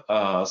have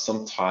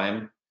some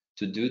time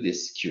to do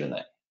this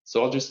Q&A.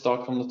 So I'll just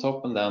start from the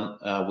top, and then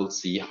we'll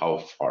see how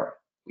far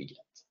we get.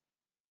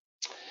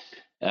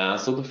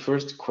 So the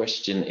first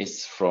question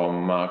is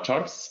from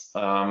Charles,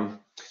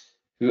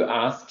 who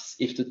asks,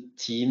 if the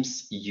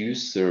Teams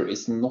user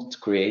is not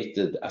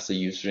created as a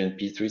user in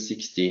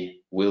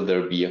P360, will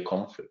there be a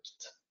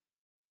conflict?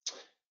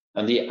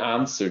 And the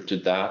answer to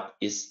that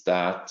is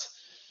that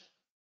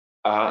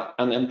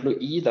an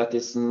employee that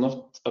is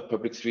not a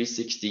Public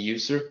 360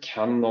 user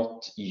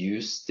cannot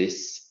use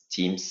this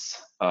Teams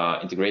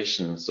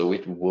integration, so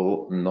it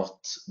will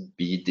not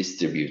be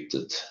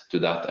distributed to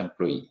that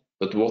employee.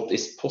 But what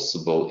is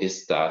possible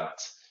is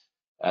that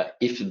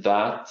if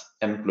that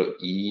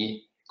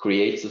employee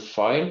creates a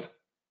file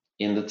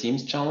in the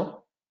Teams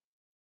channel,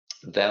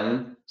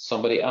 then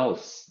somebody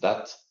else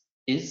that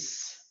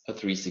is a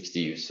 360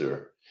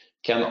 user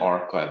can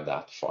archive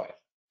that file.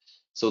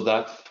 So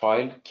that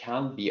file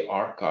can be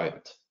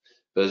archived,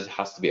 but it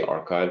has to be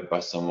archived by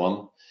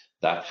someone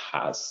that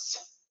has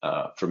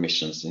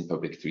permissions in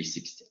Public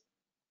 360.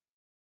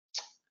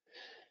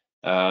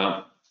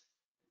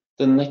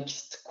 The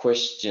next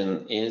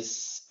question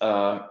is,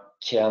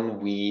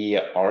 can we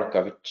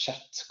archive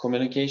chat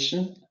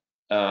communication?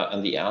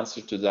 and the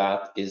answer to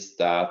that is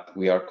that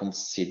we are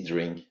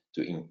considering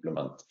to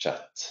implement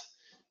chat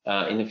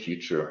in a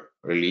future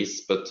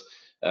release, but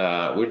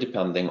we're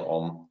depending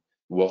on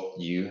what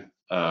you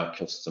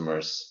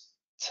customers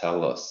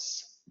tell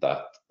us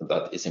that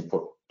is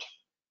important.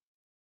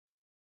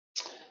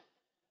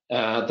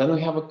 Then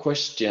we have a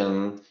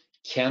question: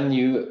 can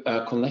you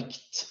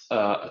connect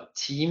a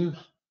team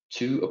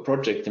to a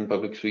project in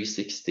Public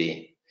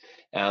 360?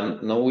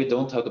 And no, we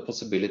don't have the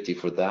possibility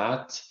for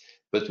that,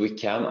 but we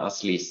can,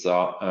 as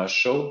Lisa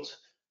showed,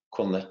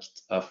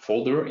 connect a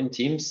folder in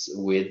Teams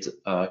with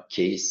a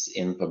case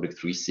in Public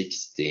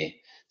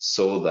 360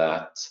 so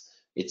that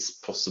it's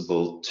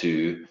possible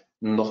to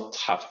not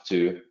have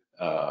to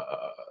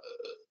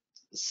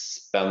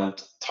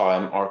spend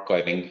time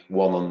archiving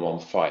one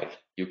file.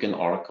 You can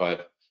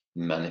archive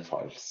many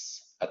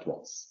files at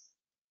once.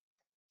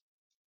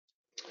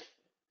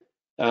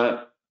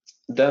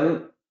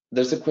 Then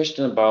there's a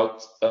question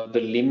about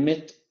the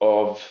limit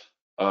of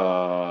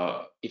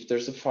if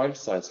there's a file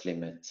size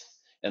limit,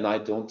 and I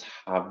don't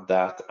have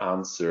that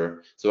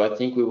answer. So I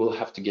think we will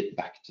have to get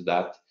back to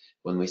that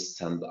when we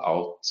send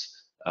out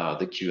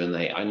the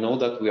Q&A. I know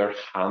that we are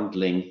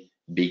handling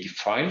big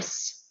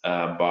files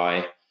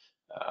by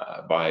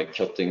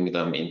cutting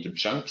them into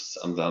chunks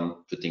and then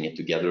putting it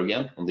together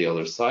again on the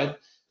other side.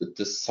 But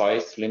the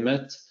size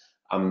limit,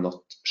 I'm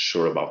not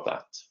sure about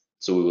that.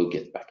 So we will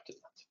get back to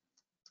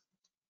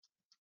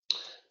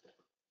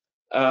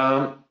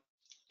that.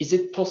 Is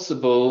it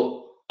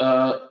possible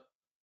to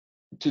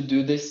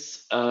do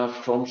this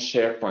from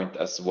SharePoint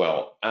as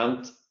well?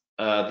 And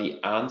the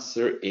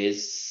answer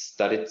is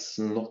that it's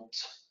not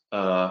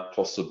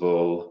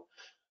possible.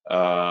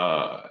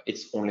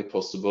 It's only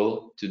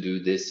possible to do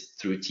this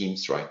through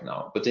Teams right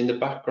now. But in the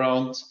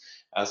background,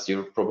 as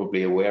you're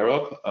probably aware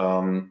of,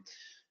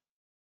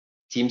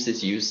 Teams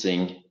is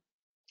using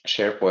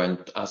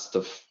SharePoint as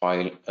the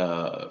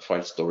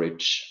file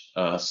storage.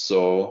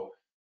 So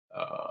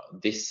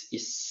this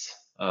is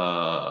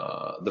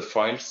the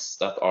files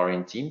that are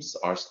in Teams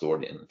are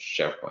stored in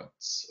SharePoint.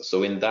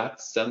 So in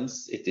that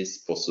sense, it is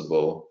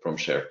possible from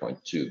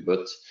SharePoint too,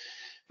 but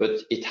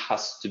it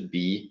has to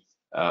be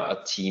a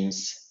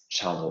Teams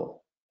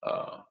channel,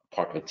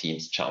 part of a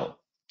Teams channel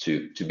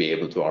to be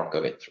able to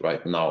archive it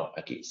right now,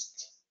 at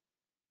least.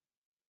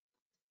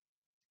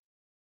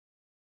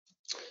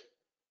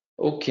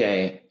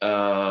 Okay,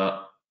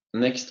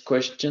 next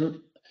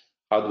question.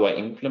 How do I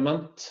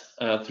implement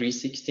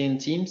 360 in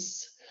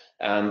Teams?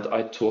 And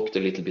I talked a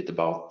little bit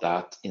about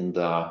that in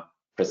the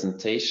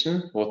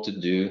presentation, what to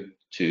do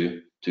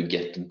to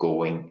get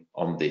going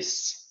on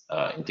this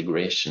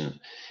integration.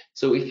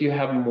 So if you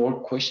have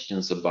more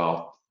questions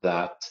about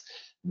that,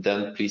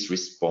 then please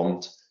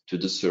respond to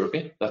the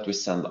survey that we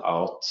send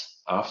out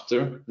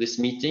after this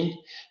meeting,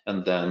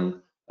 and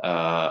then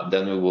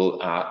we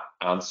will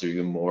answer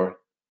you more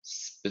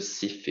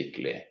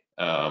specifically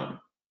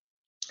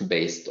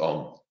based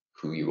on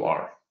who you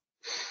are.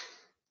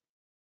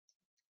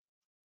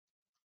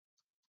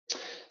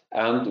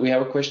 And we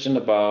have a question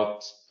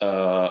about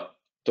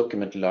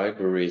document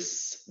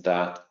libraries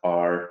that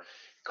are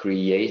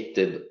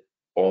created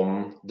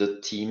on the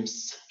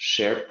Teams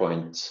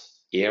SharePoint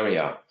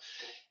area.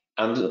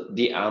 And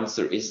the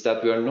answer is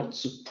that we are not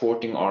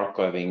supporting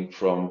archiving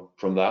from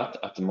that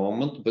at the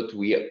moment, but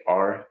we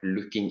are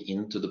looking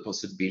into the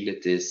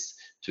possibilities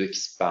to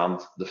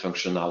expand the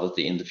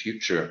functionality in the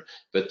future,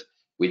 but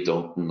we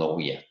don't know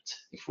yet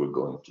if we're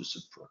going to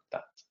support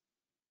that.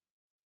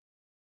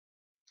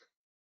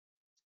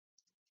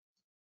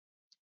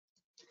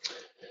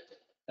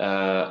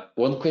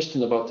 One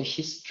question about the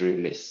history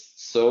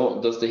list.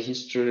 So does the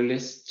history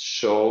list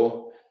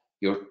show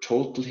your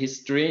total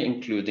history,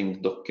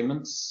 including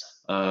documents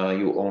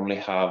you only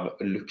have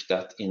looked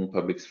at in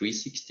Public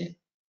 360?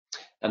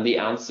 And the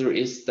answer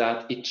is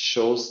that it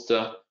shows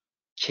the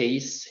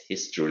case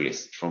history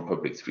list from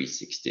Public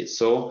 360.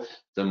 So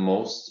the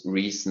most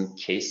recent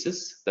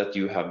cases that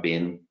you have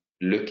been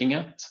looking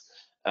at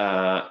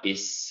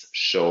is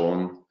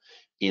shown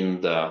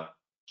in the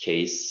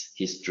case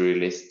history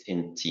list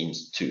in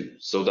Teams 2,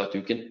 so that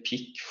you can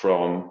pick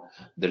from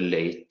the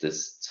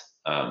latest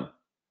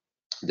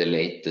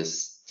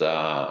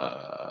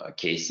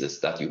cases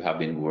that you have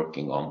been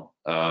working on,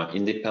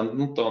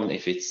 independent on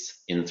if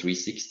it's in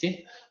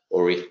 360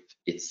 or if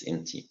it's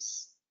in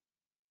Teams.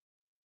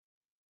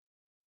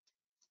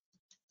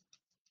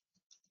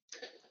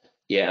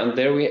 Yeah, and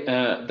there we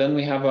then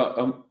we have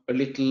a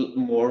little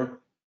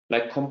more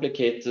like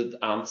complicated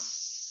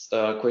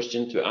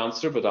question to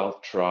answer, but I'll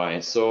try.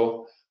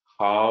 So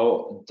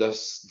how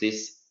does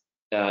this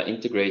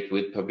integrate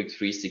with Public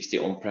 360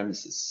 on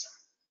premises?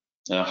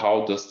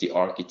 How does the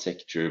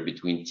architecture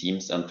between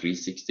Teams and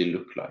 360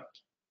 look like?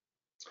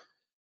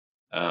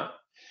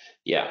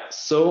 Yeah,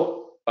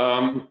 so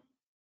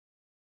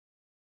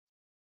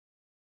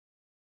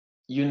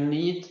you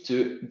need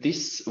to,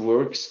 this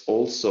works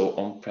also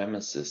on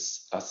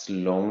premises as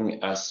long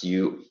as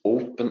you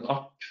open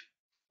up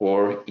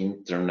for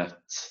internet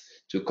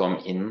to come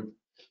in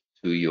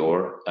to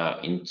your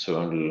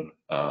internal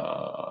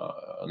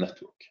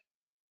network.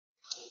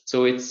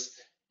 So it's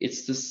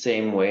the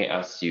same way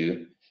as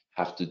you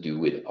have to do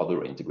with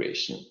other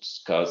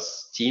integrations,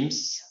 because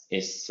Teams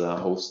is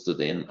hosted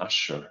in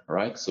Azure,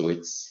 right? So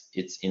it's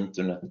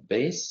internet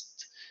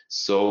based.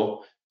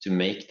 So to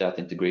make that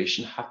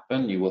integration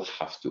happen, you will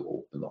have to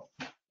open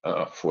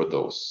up for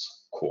those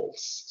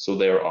calls. So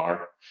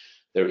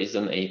there is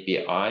an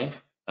API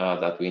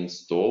that we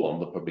install on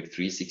the Public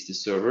 360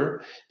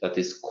 server that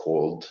is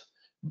called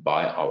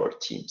by our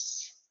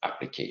Teams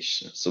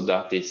application. So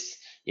that is,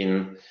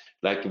 in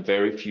like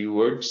very few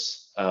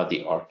words,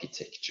 the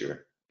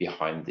architecture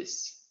behind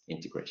this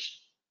integration.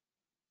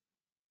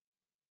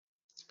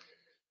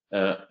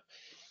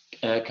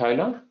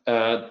 Kyla,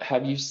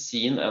 have you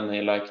seen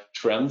any like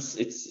trends?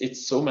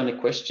 It's so many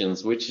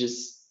questions, which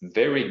is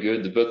very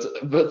good,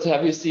 but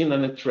have you seen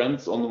any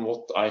trends on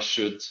what I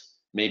should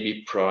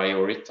maybe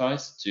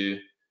prioritize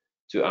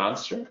to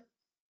answer?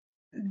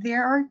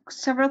 There are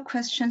several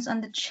questions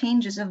on the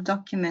changes of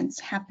documents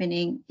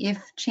happening.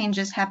 If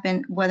changes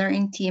happen, whether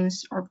in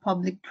Teams or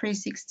Public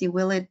 360,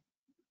 will it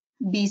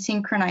be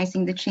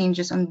synchronizing the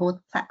changes on both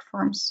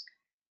platforms,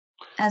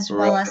 as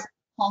well as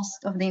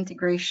cost of the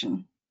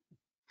integration?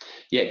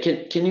 Yeah,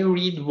 can you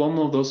read one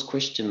of those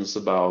questions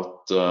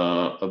about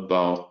the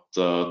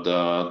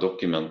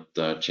document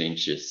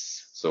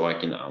changes, so I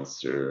can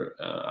answer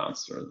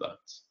that?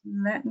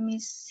 Let me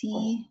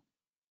see.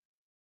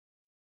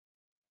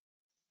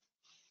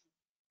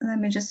 Let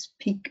me just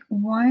pick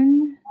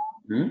one.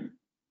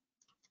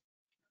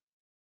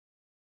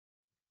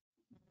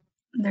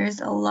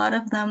 There's a lot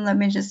of them. Let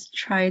me just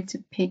try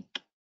to pick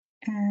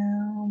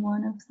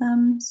one of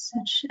them,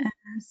 such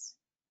as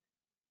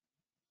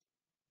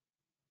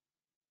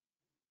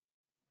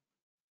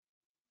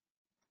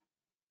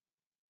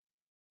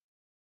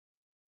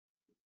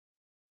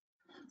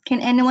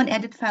can anyone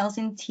edit files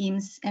in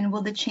Teams, and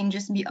will the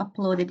changes be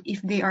uploaded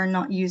if they are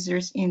not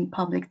users in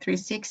Public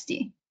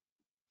 360?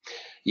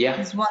 Yeah,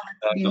 It's one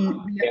that's been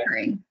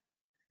reoccurring.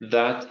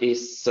 That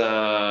is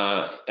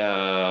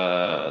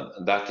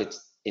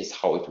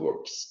how it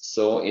works.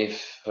 So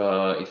if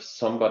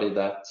somebody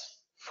that,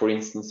 for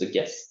instance, a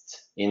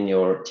guest in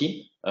your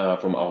team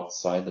from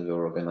outside of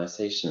your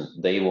organization,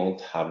 they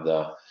won't have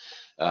the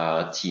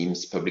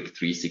Teams Public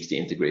 360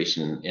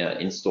 integration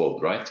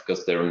installed, right?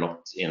 Because they're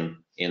not in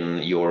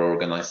your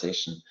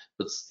organization,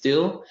 but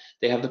still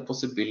they have the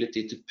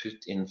possibility to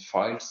put in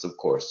files, of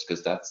course,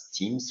 because that's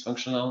Teams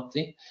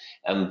functionality,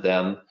 and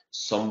then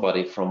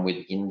somebody from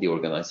within the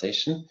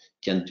organization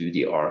can do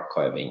the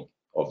archiving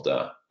of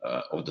the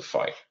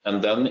file.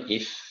 And then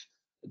if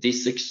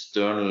this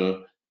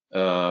external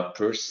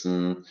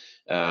person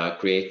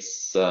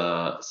creates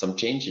some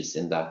changes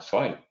in that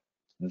file,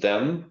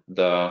 then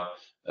the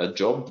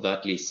job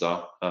that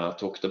Lisa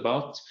talked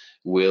about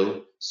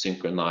will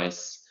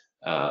synchronize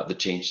the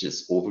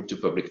changes over to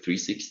Public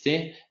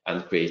 360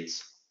 and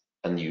create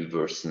a new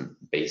version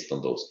based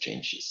on those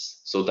changes.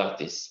 So that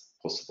is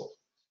possible,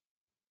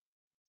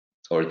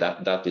 or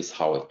that is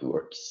how it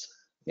works.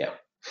 Yeah.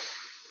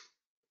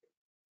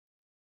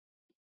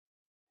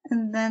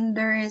 And then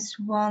there is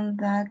one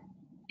that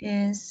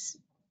is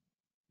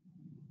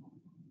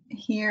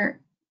here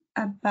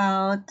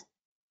about,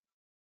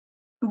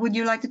 would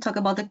you like to talk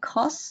about the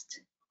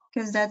cost?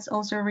 Because that's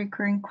also a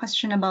recurring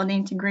question about the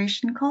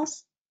integration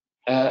cost.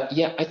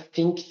 Yeah, I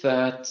think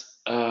that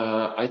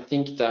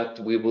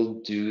we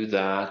will do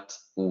that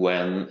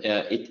when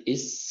it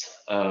is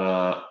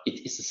a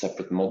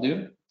separate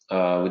module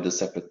with a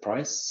separate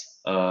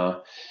price,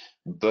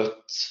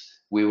 but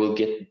we will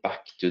get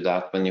back to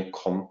that when you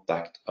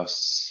contact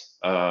us.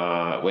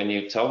 When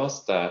you tell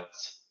us that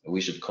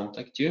we should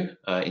contact you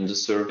in the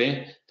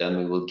survey, then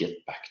we will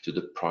get back to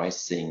the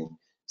pricing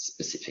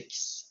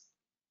specifics.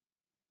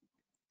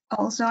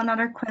 Also,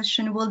 another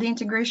question, will the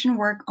integration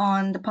work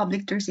on the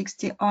Public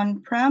 360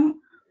 on-prem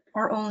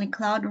or only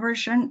cloud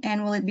version,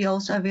 and will it be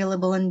also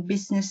available in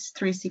Business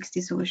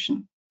 360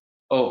 solution?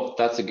 Oh,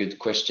 that's a good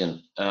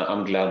question.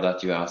 I'm glad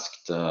that you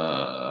asked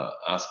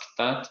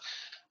that.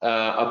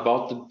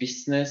 About the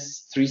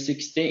Business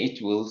 360,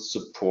 it will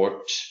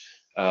support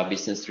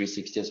Business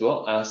 360 as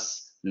well,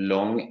 as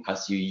long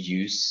as you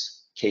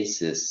use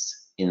cases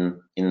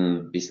in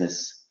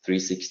Business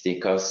 360,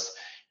 because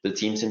the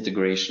Teams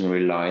integration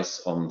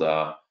relies on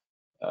the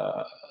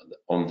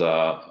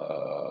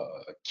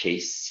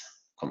case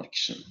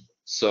connection.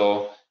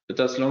 So, but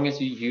as long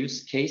as you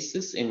use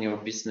cases in your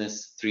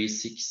Business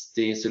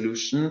 360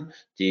 solution,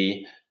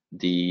 the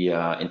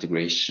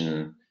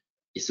integration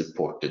is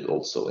supported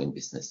also in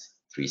Business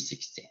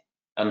 360.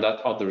 And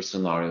that other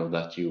scenario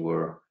that you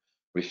were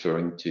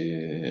referring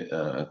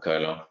to,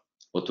 Kyla,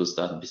 what was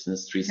that?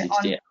 Business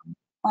 360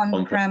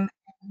 on-prem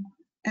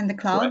and the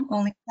cloud, right?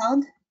 Only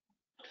cloud?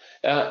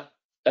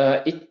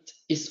 It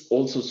is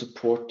also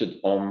supported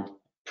on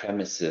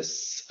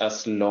premises,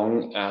 as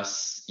long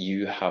as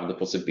you have the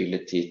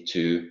possibility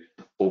to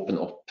open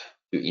up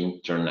to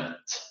internet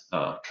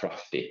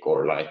traffic,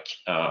 or like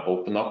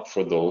open up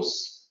for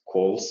those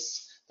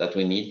calls that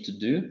we need to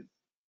do.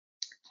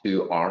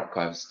 to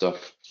archive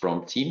stuff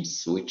from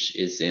Teams, which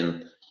is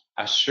in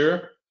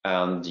Azure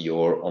and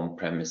your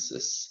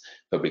on-premises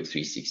Public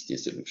 360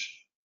 solution.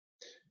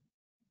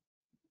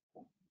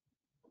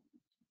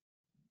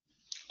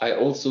 I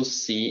also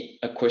see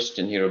a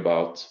question here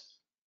about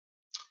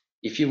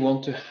if you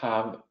want to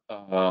have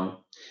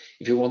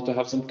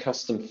some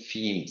custom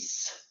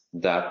fields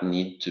that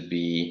need to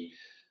be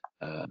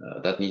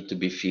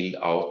filled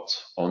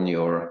out on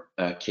your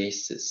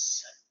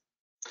cases.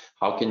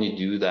 How can you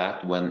do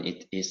that when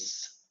it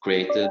is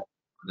created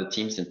the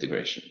Teams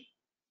integration?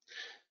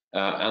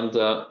 And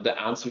the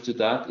answer to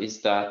that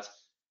is that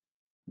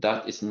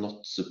is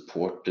not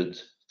supported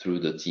through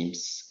the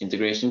Teams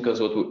integration, because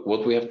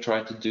what we have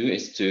tried to do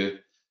is to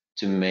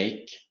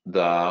make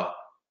the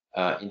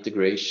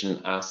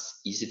integration as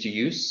easy to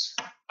use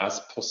as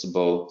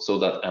possible, so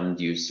that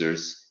end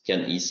users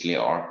can easily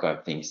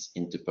archive things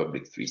into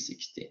Public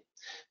 360.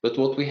 But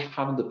what we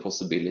have the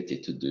possibility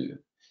to do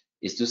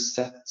is to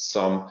set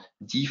some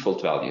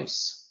default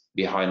values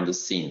behind the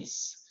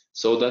scenes,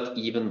 so that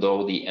even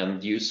though the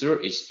end user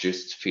is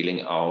just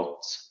filling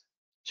out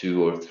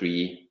 2 or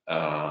 3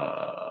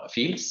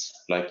 fields,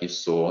 like you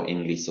saw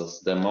in Lisa's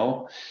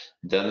demo,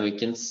 then we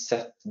can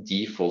set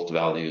default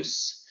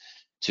values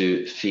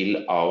to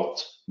fill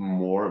out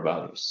more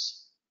values.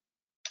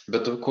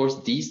 But of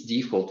course, these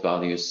default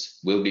values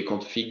will be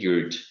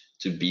configured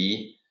to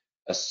be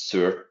a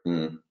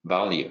certain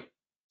value,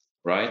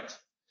 right?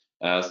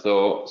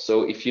 So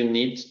if you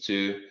need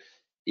to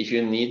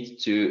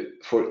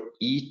for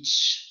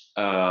each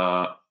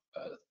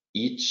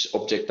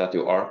object that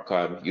you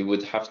archive, you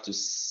would have to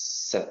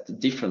set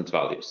different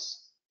values.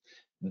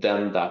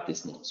 Then that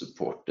is not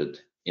supported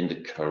in the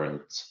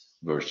current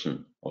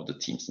version of the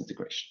Teams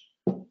integration.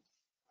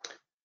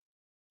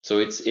 So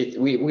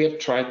we have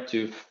tried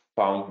to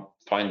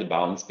find the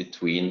balance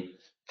between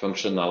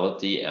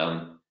functionality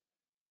and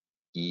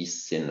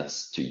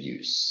easiness to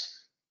use.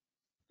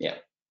 Yeah.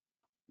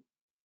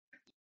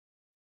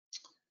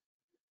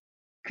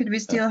 Could we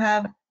still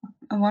have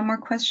one more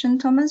question,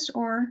 Thomas,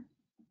 or?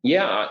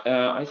 Yeah,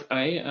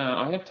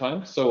 I have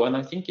time. So, and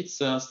I think it's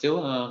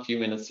still a few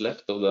minutes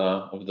left of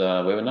the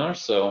webinar.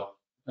 So,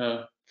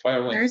 fire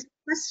away. There's a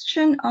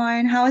question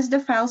on how is the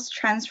files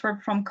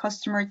transferred from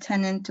customer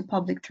tenant to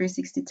Public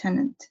 360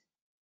 tenant?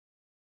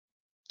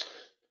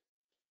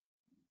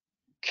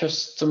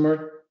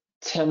 Customer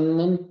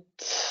tenant.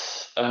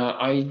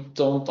 I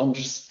don't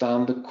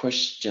understand the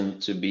question,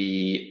 to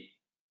be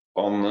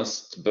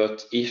honest.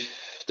 But if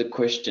the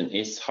question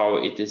is how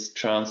it is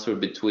transferred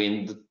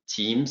between the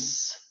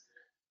Teams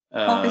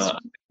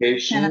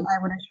application, I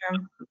would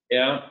assume.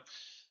 Yeah,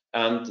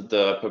 and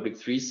the Public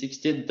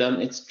 360,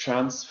 then it's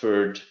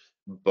transferred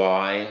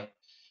by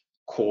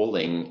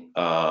calling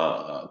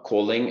a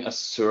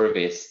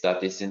service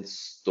that is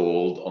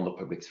installed on the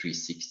Public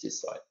 360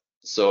 side.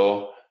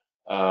 So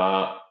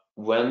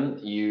when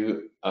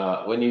you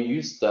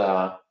use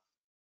the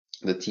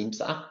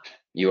Teams app,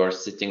 you are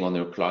sitting on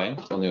your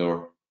client on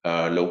your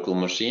local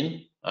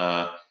machine,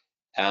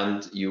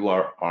 and you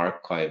are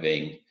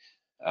archiving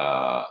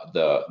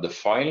the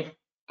file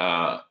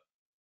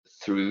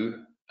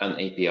through an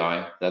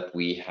API that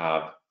we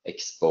have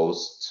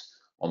exposed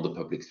on the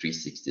Public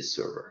 360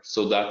 server.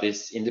 So that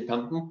is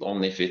independent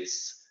on if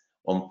it's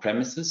on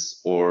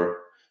premises or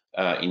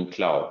in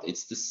cloud.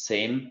 It's the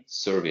same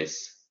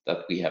service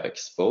that we have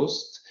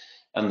exposed,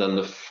 and then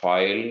the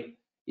file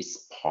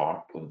is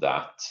part of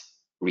that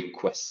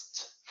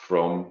request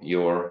from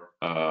your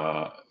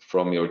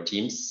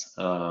Teams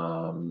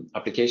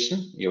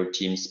application, your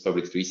Teams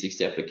Public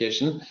 360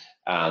 application,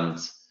 and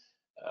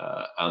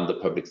the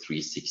Public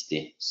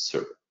 360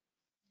 server.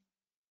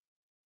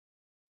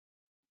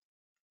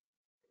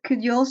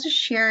 Could you also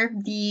share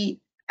if the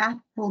app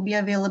will be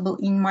available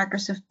in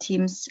Microsoft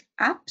Teams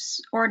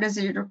apps, or does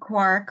it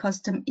require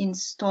custom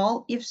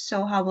install? If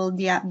so, how will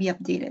the app be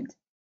updated?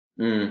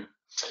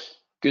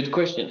 Good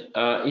question.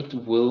 It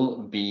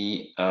will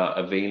be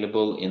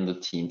available in the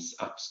Teams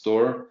App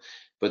Store,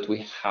 but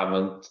we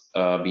haven't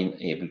been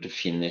able to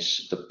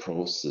finish the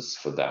process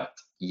for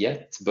that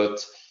yet.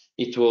 But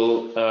it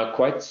will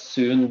quite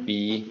soon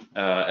be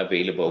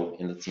available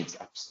in the Teams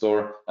App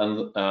Store,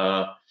 and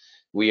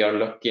we are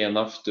lucky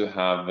enough to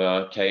have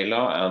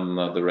Kayla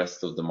and the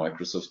rest of the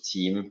Microsoft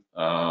team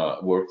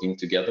working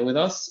together with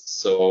us.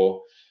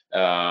 So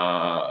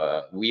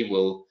we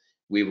will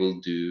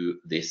do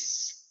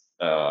this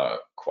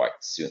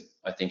quite soon,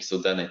 I think. So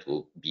then it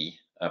will be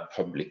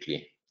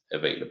publicly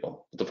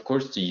available. But of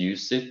course, to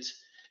use it,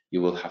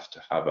 you will have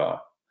to have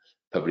a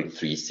Public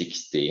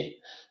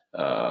 360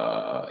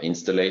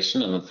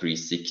 installation and a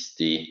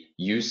 360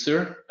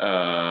 user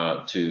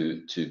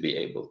to be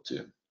able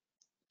to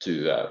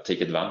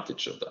take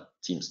advantage of the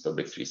Teams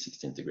Public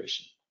 360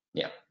 integration.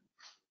 Yeah.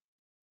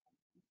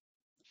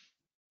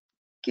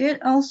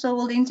 Good. Also,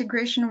 will the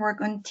integration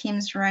work on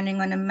Teams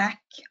running on a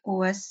Mac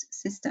OS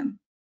system?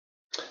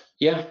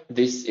 Yeah,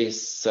 this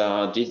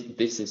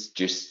is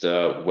just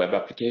a web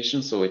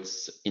application, so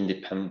it's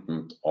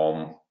independent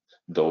on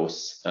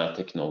those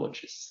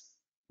technologies.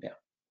 Yeah.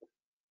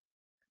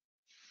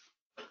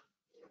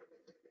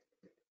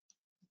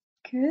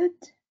 Good.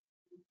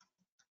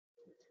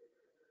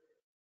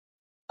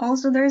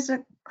 Also, there's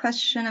a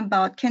question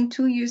about, can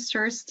two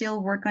users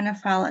still work on a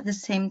file at the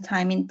same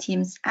time in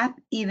Teams app,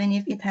 even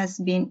if it has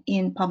been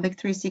in Public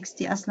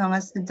 360, as long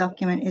as the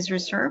document is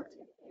reserved?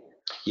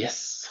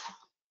 Yes.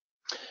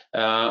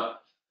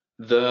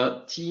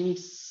 The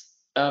Teams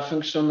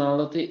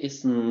functionality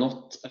is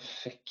not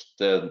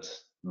affected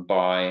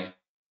by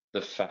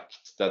the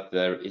fact that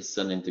there is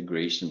an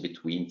integration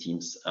between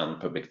Teams and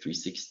Public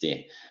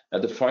 360.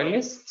 The file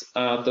list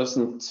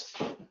doesn't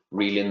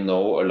really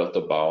know a lot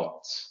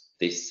about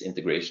this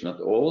integration at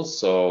all,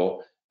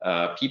 so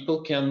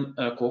people can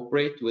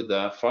cooperate with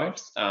the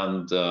files,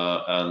 and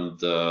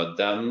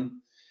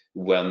then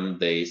when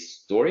they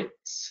store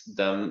it,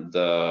 then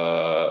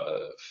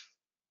the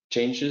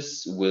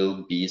changes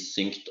will be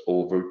synced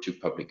over to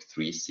Public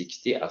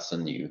 360 as a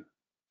new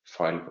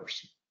file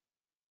version.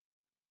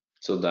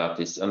 So that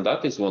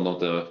is one of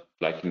the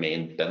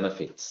main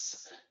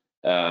benefits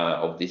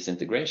of this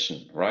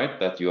integration, right?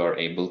 That you are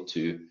able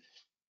to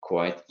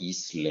quite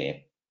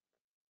easily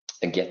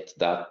get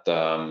that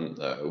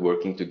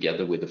working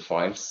together with the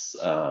files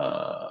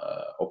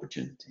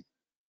opportunity.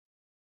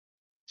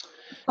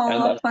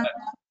 Follow up on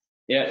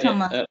that,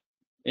 Thomas.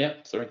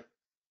 Sorry.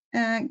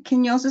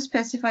 Can you also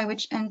specify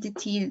which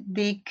entity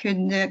they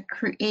could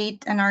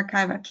create and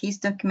archive a case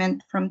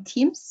document from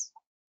Teams?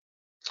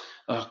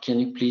 Can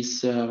you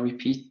please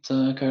repeat,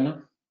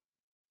 Carla?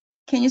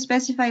 Can you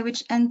specify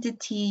which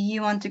entity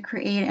you want to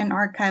create and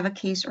archive a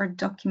case or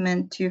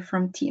document to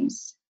from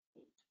Teams?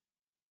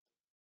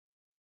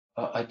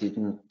 I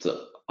didn't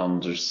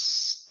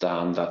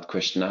understand that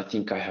question. I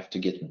think I have to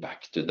get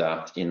back to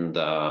that in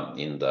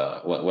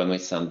the when we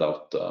send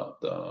out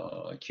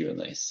the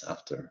Q&As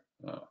after.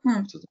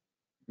 After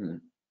the,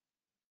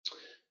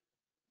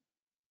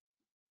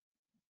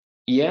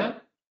 Yeah.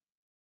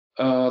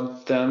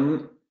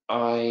 Then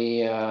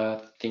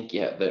I think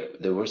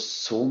there were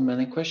so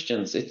many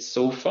questions. It's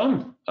so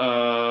fun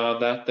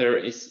that there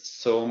is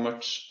so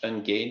much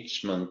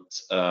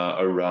engagement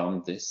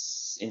around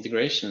this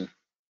integration.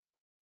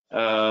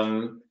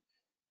 I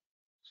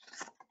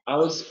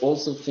was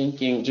also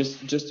thinking,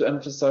 just to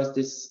emphasize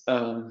this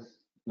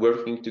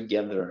working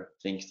together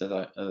things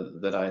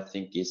that I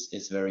think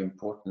is very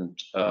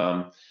important.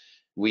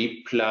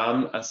 We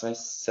plan, as I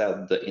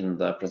said in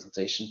the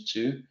presentation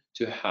too,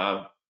 to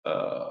have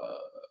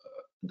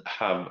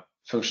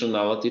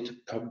functionality to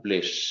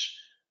publish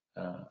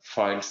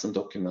files and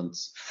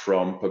documents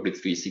from Public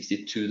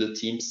 360 to the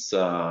Teams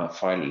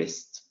file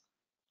list.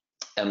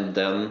 And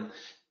then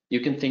you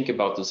can think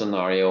about the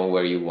scenario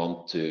where you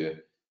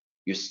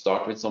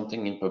start with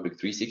something in Public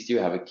 360, you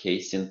have a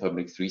case in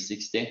Public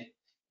 360,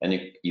 and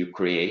you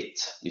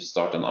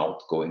start an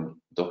outgoing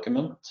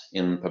document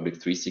in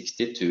Public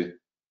 360 to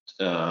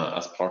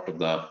as part of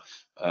the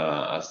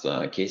as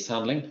case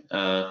handling,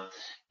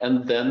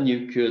 and then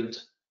you could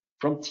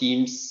from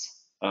Teams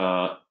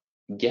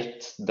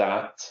get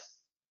that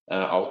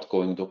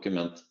outgoing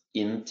document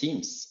in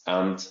Teams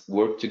and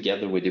work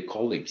together with your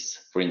colleagues,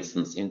 for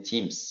instance, in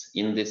Teams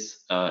in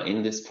this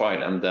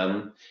file, and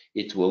then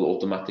it will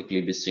automatically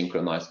be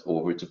synchronized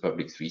over to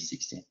Public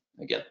 360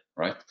 again,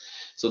 right?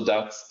 So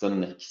that's the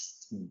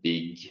next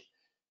big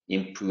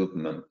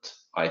improvement,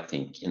 I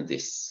think, in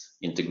this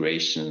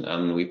integration,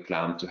 and we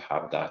plan to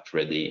have that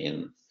ready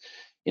in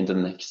the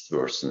next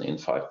version in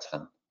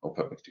 5.10 of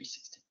Public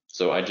 360.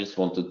 So I just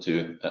wanted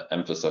to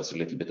emphasize a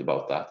little bit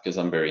about that, because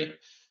I'm very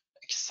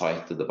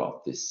excited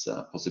about this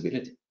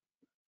possibility.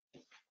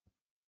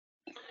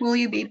 Will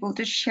you be able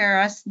to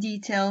share us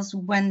details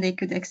when they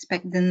could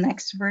expect the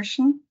next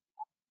version?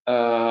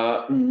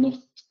 Not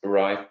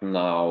right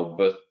now,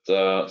 but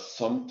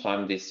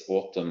sometime this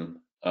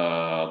autumn,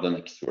 the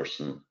next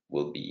version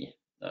will be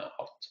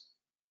out.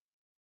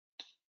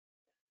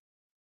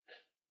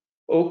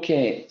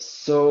 Okay,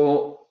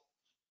 so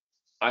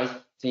I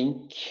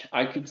think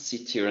I could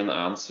sit here and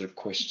answer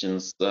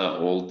questions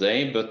all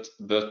day, but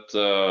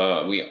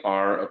we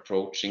are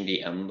approaching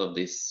the end of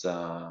this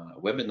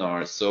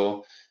webinar.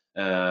 So,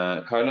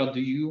 Carla,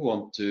 do you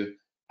want to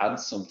add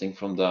something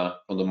from the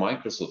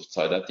Microsoft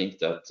side? I think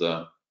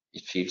that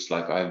it feels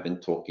like I've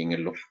been talking a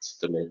lot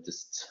the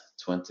latest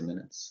 20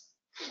 minutes.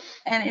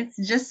 And it's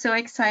just so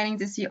exciting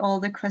to see all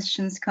the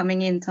questions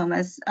coming in,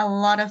 Thomas. A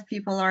lot of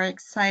people are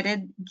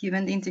excited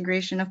given the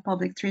integration of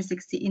Public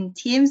 360 in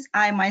Teams.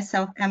 I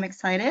myself am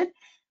excited,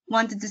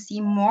 wanted to see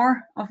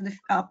more of the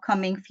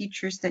upcoming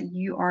features that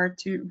you are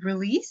to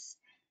release.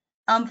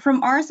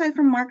 From our side,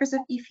 from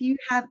Microsoft, if you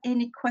have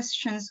any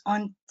questions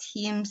on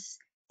Teams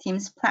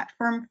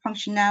platform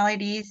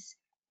functionalities,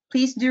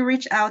 please do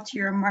reach out to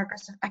your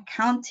Microsoft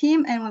account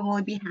team, and we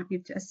will be happy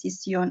to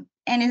assist you on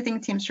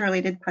anything Teams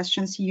related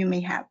questions you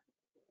may have.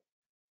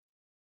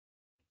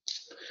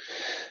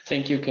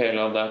 Thank you,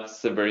 Kayla.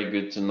 That's very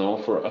good to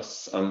know for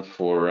us and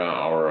for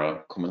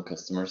our common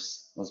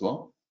customers as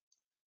well.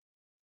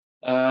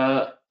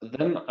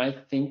 Then I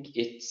think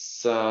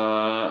it's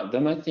time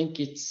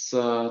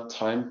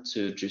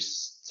to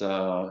just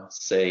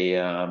say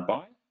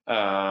bye.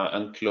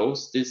 and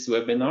close this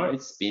webinar.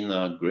 It's been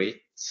a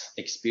great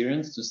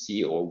experience to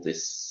see all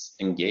this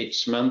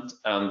engagement,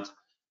 and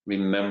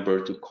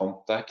remember to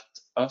contact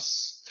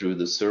us through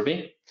the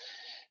survey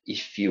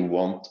if you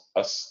want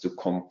us to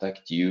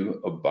contact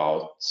you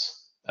about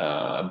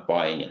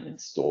buying and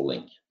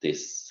installing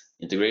this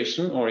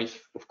integration, or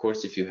if, of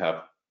course, if you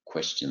have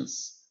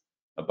questions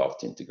about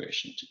the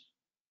integration too.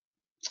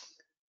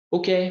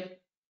 Okay.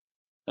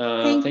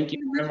 Thank Thank you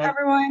you very much,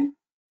 everyone.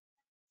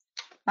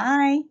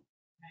 Bye.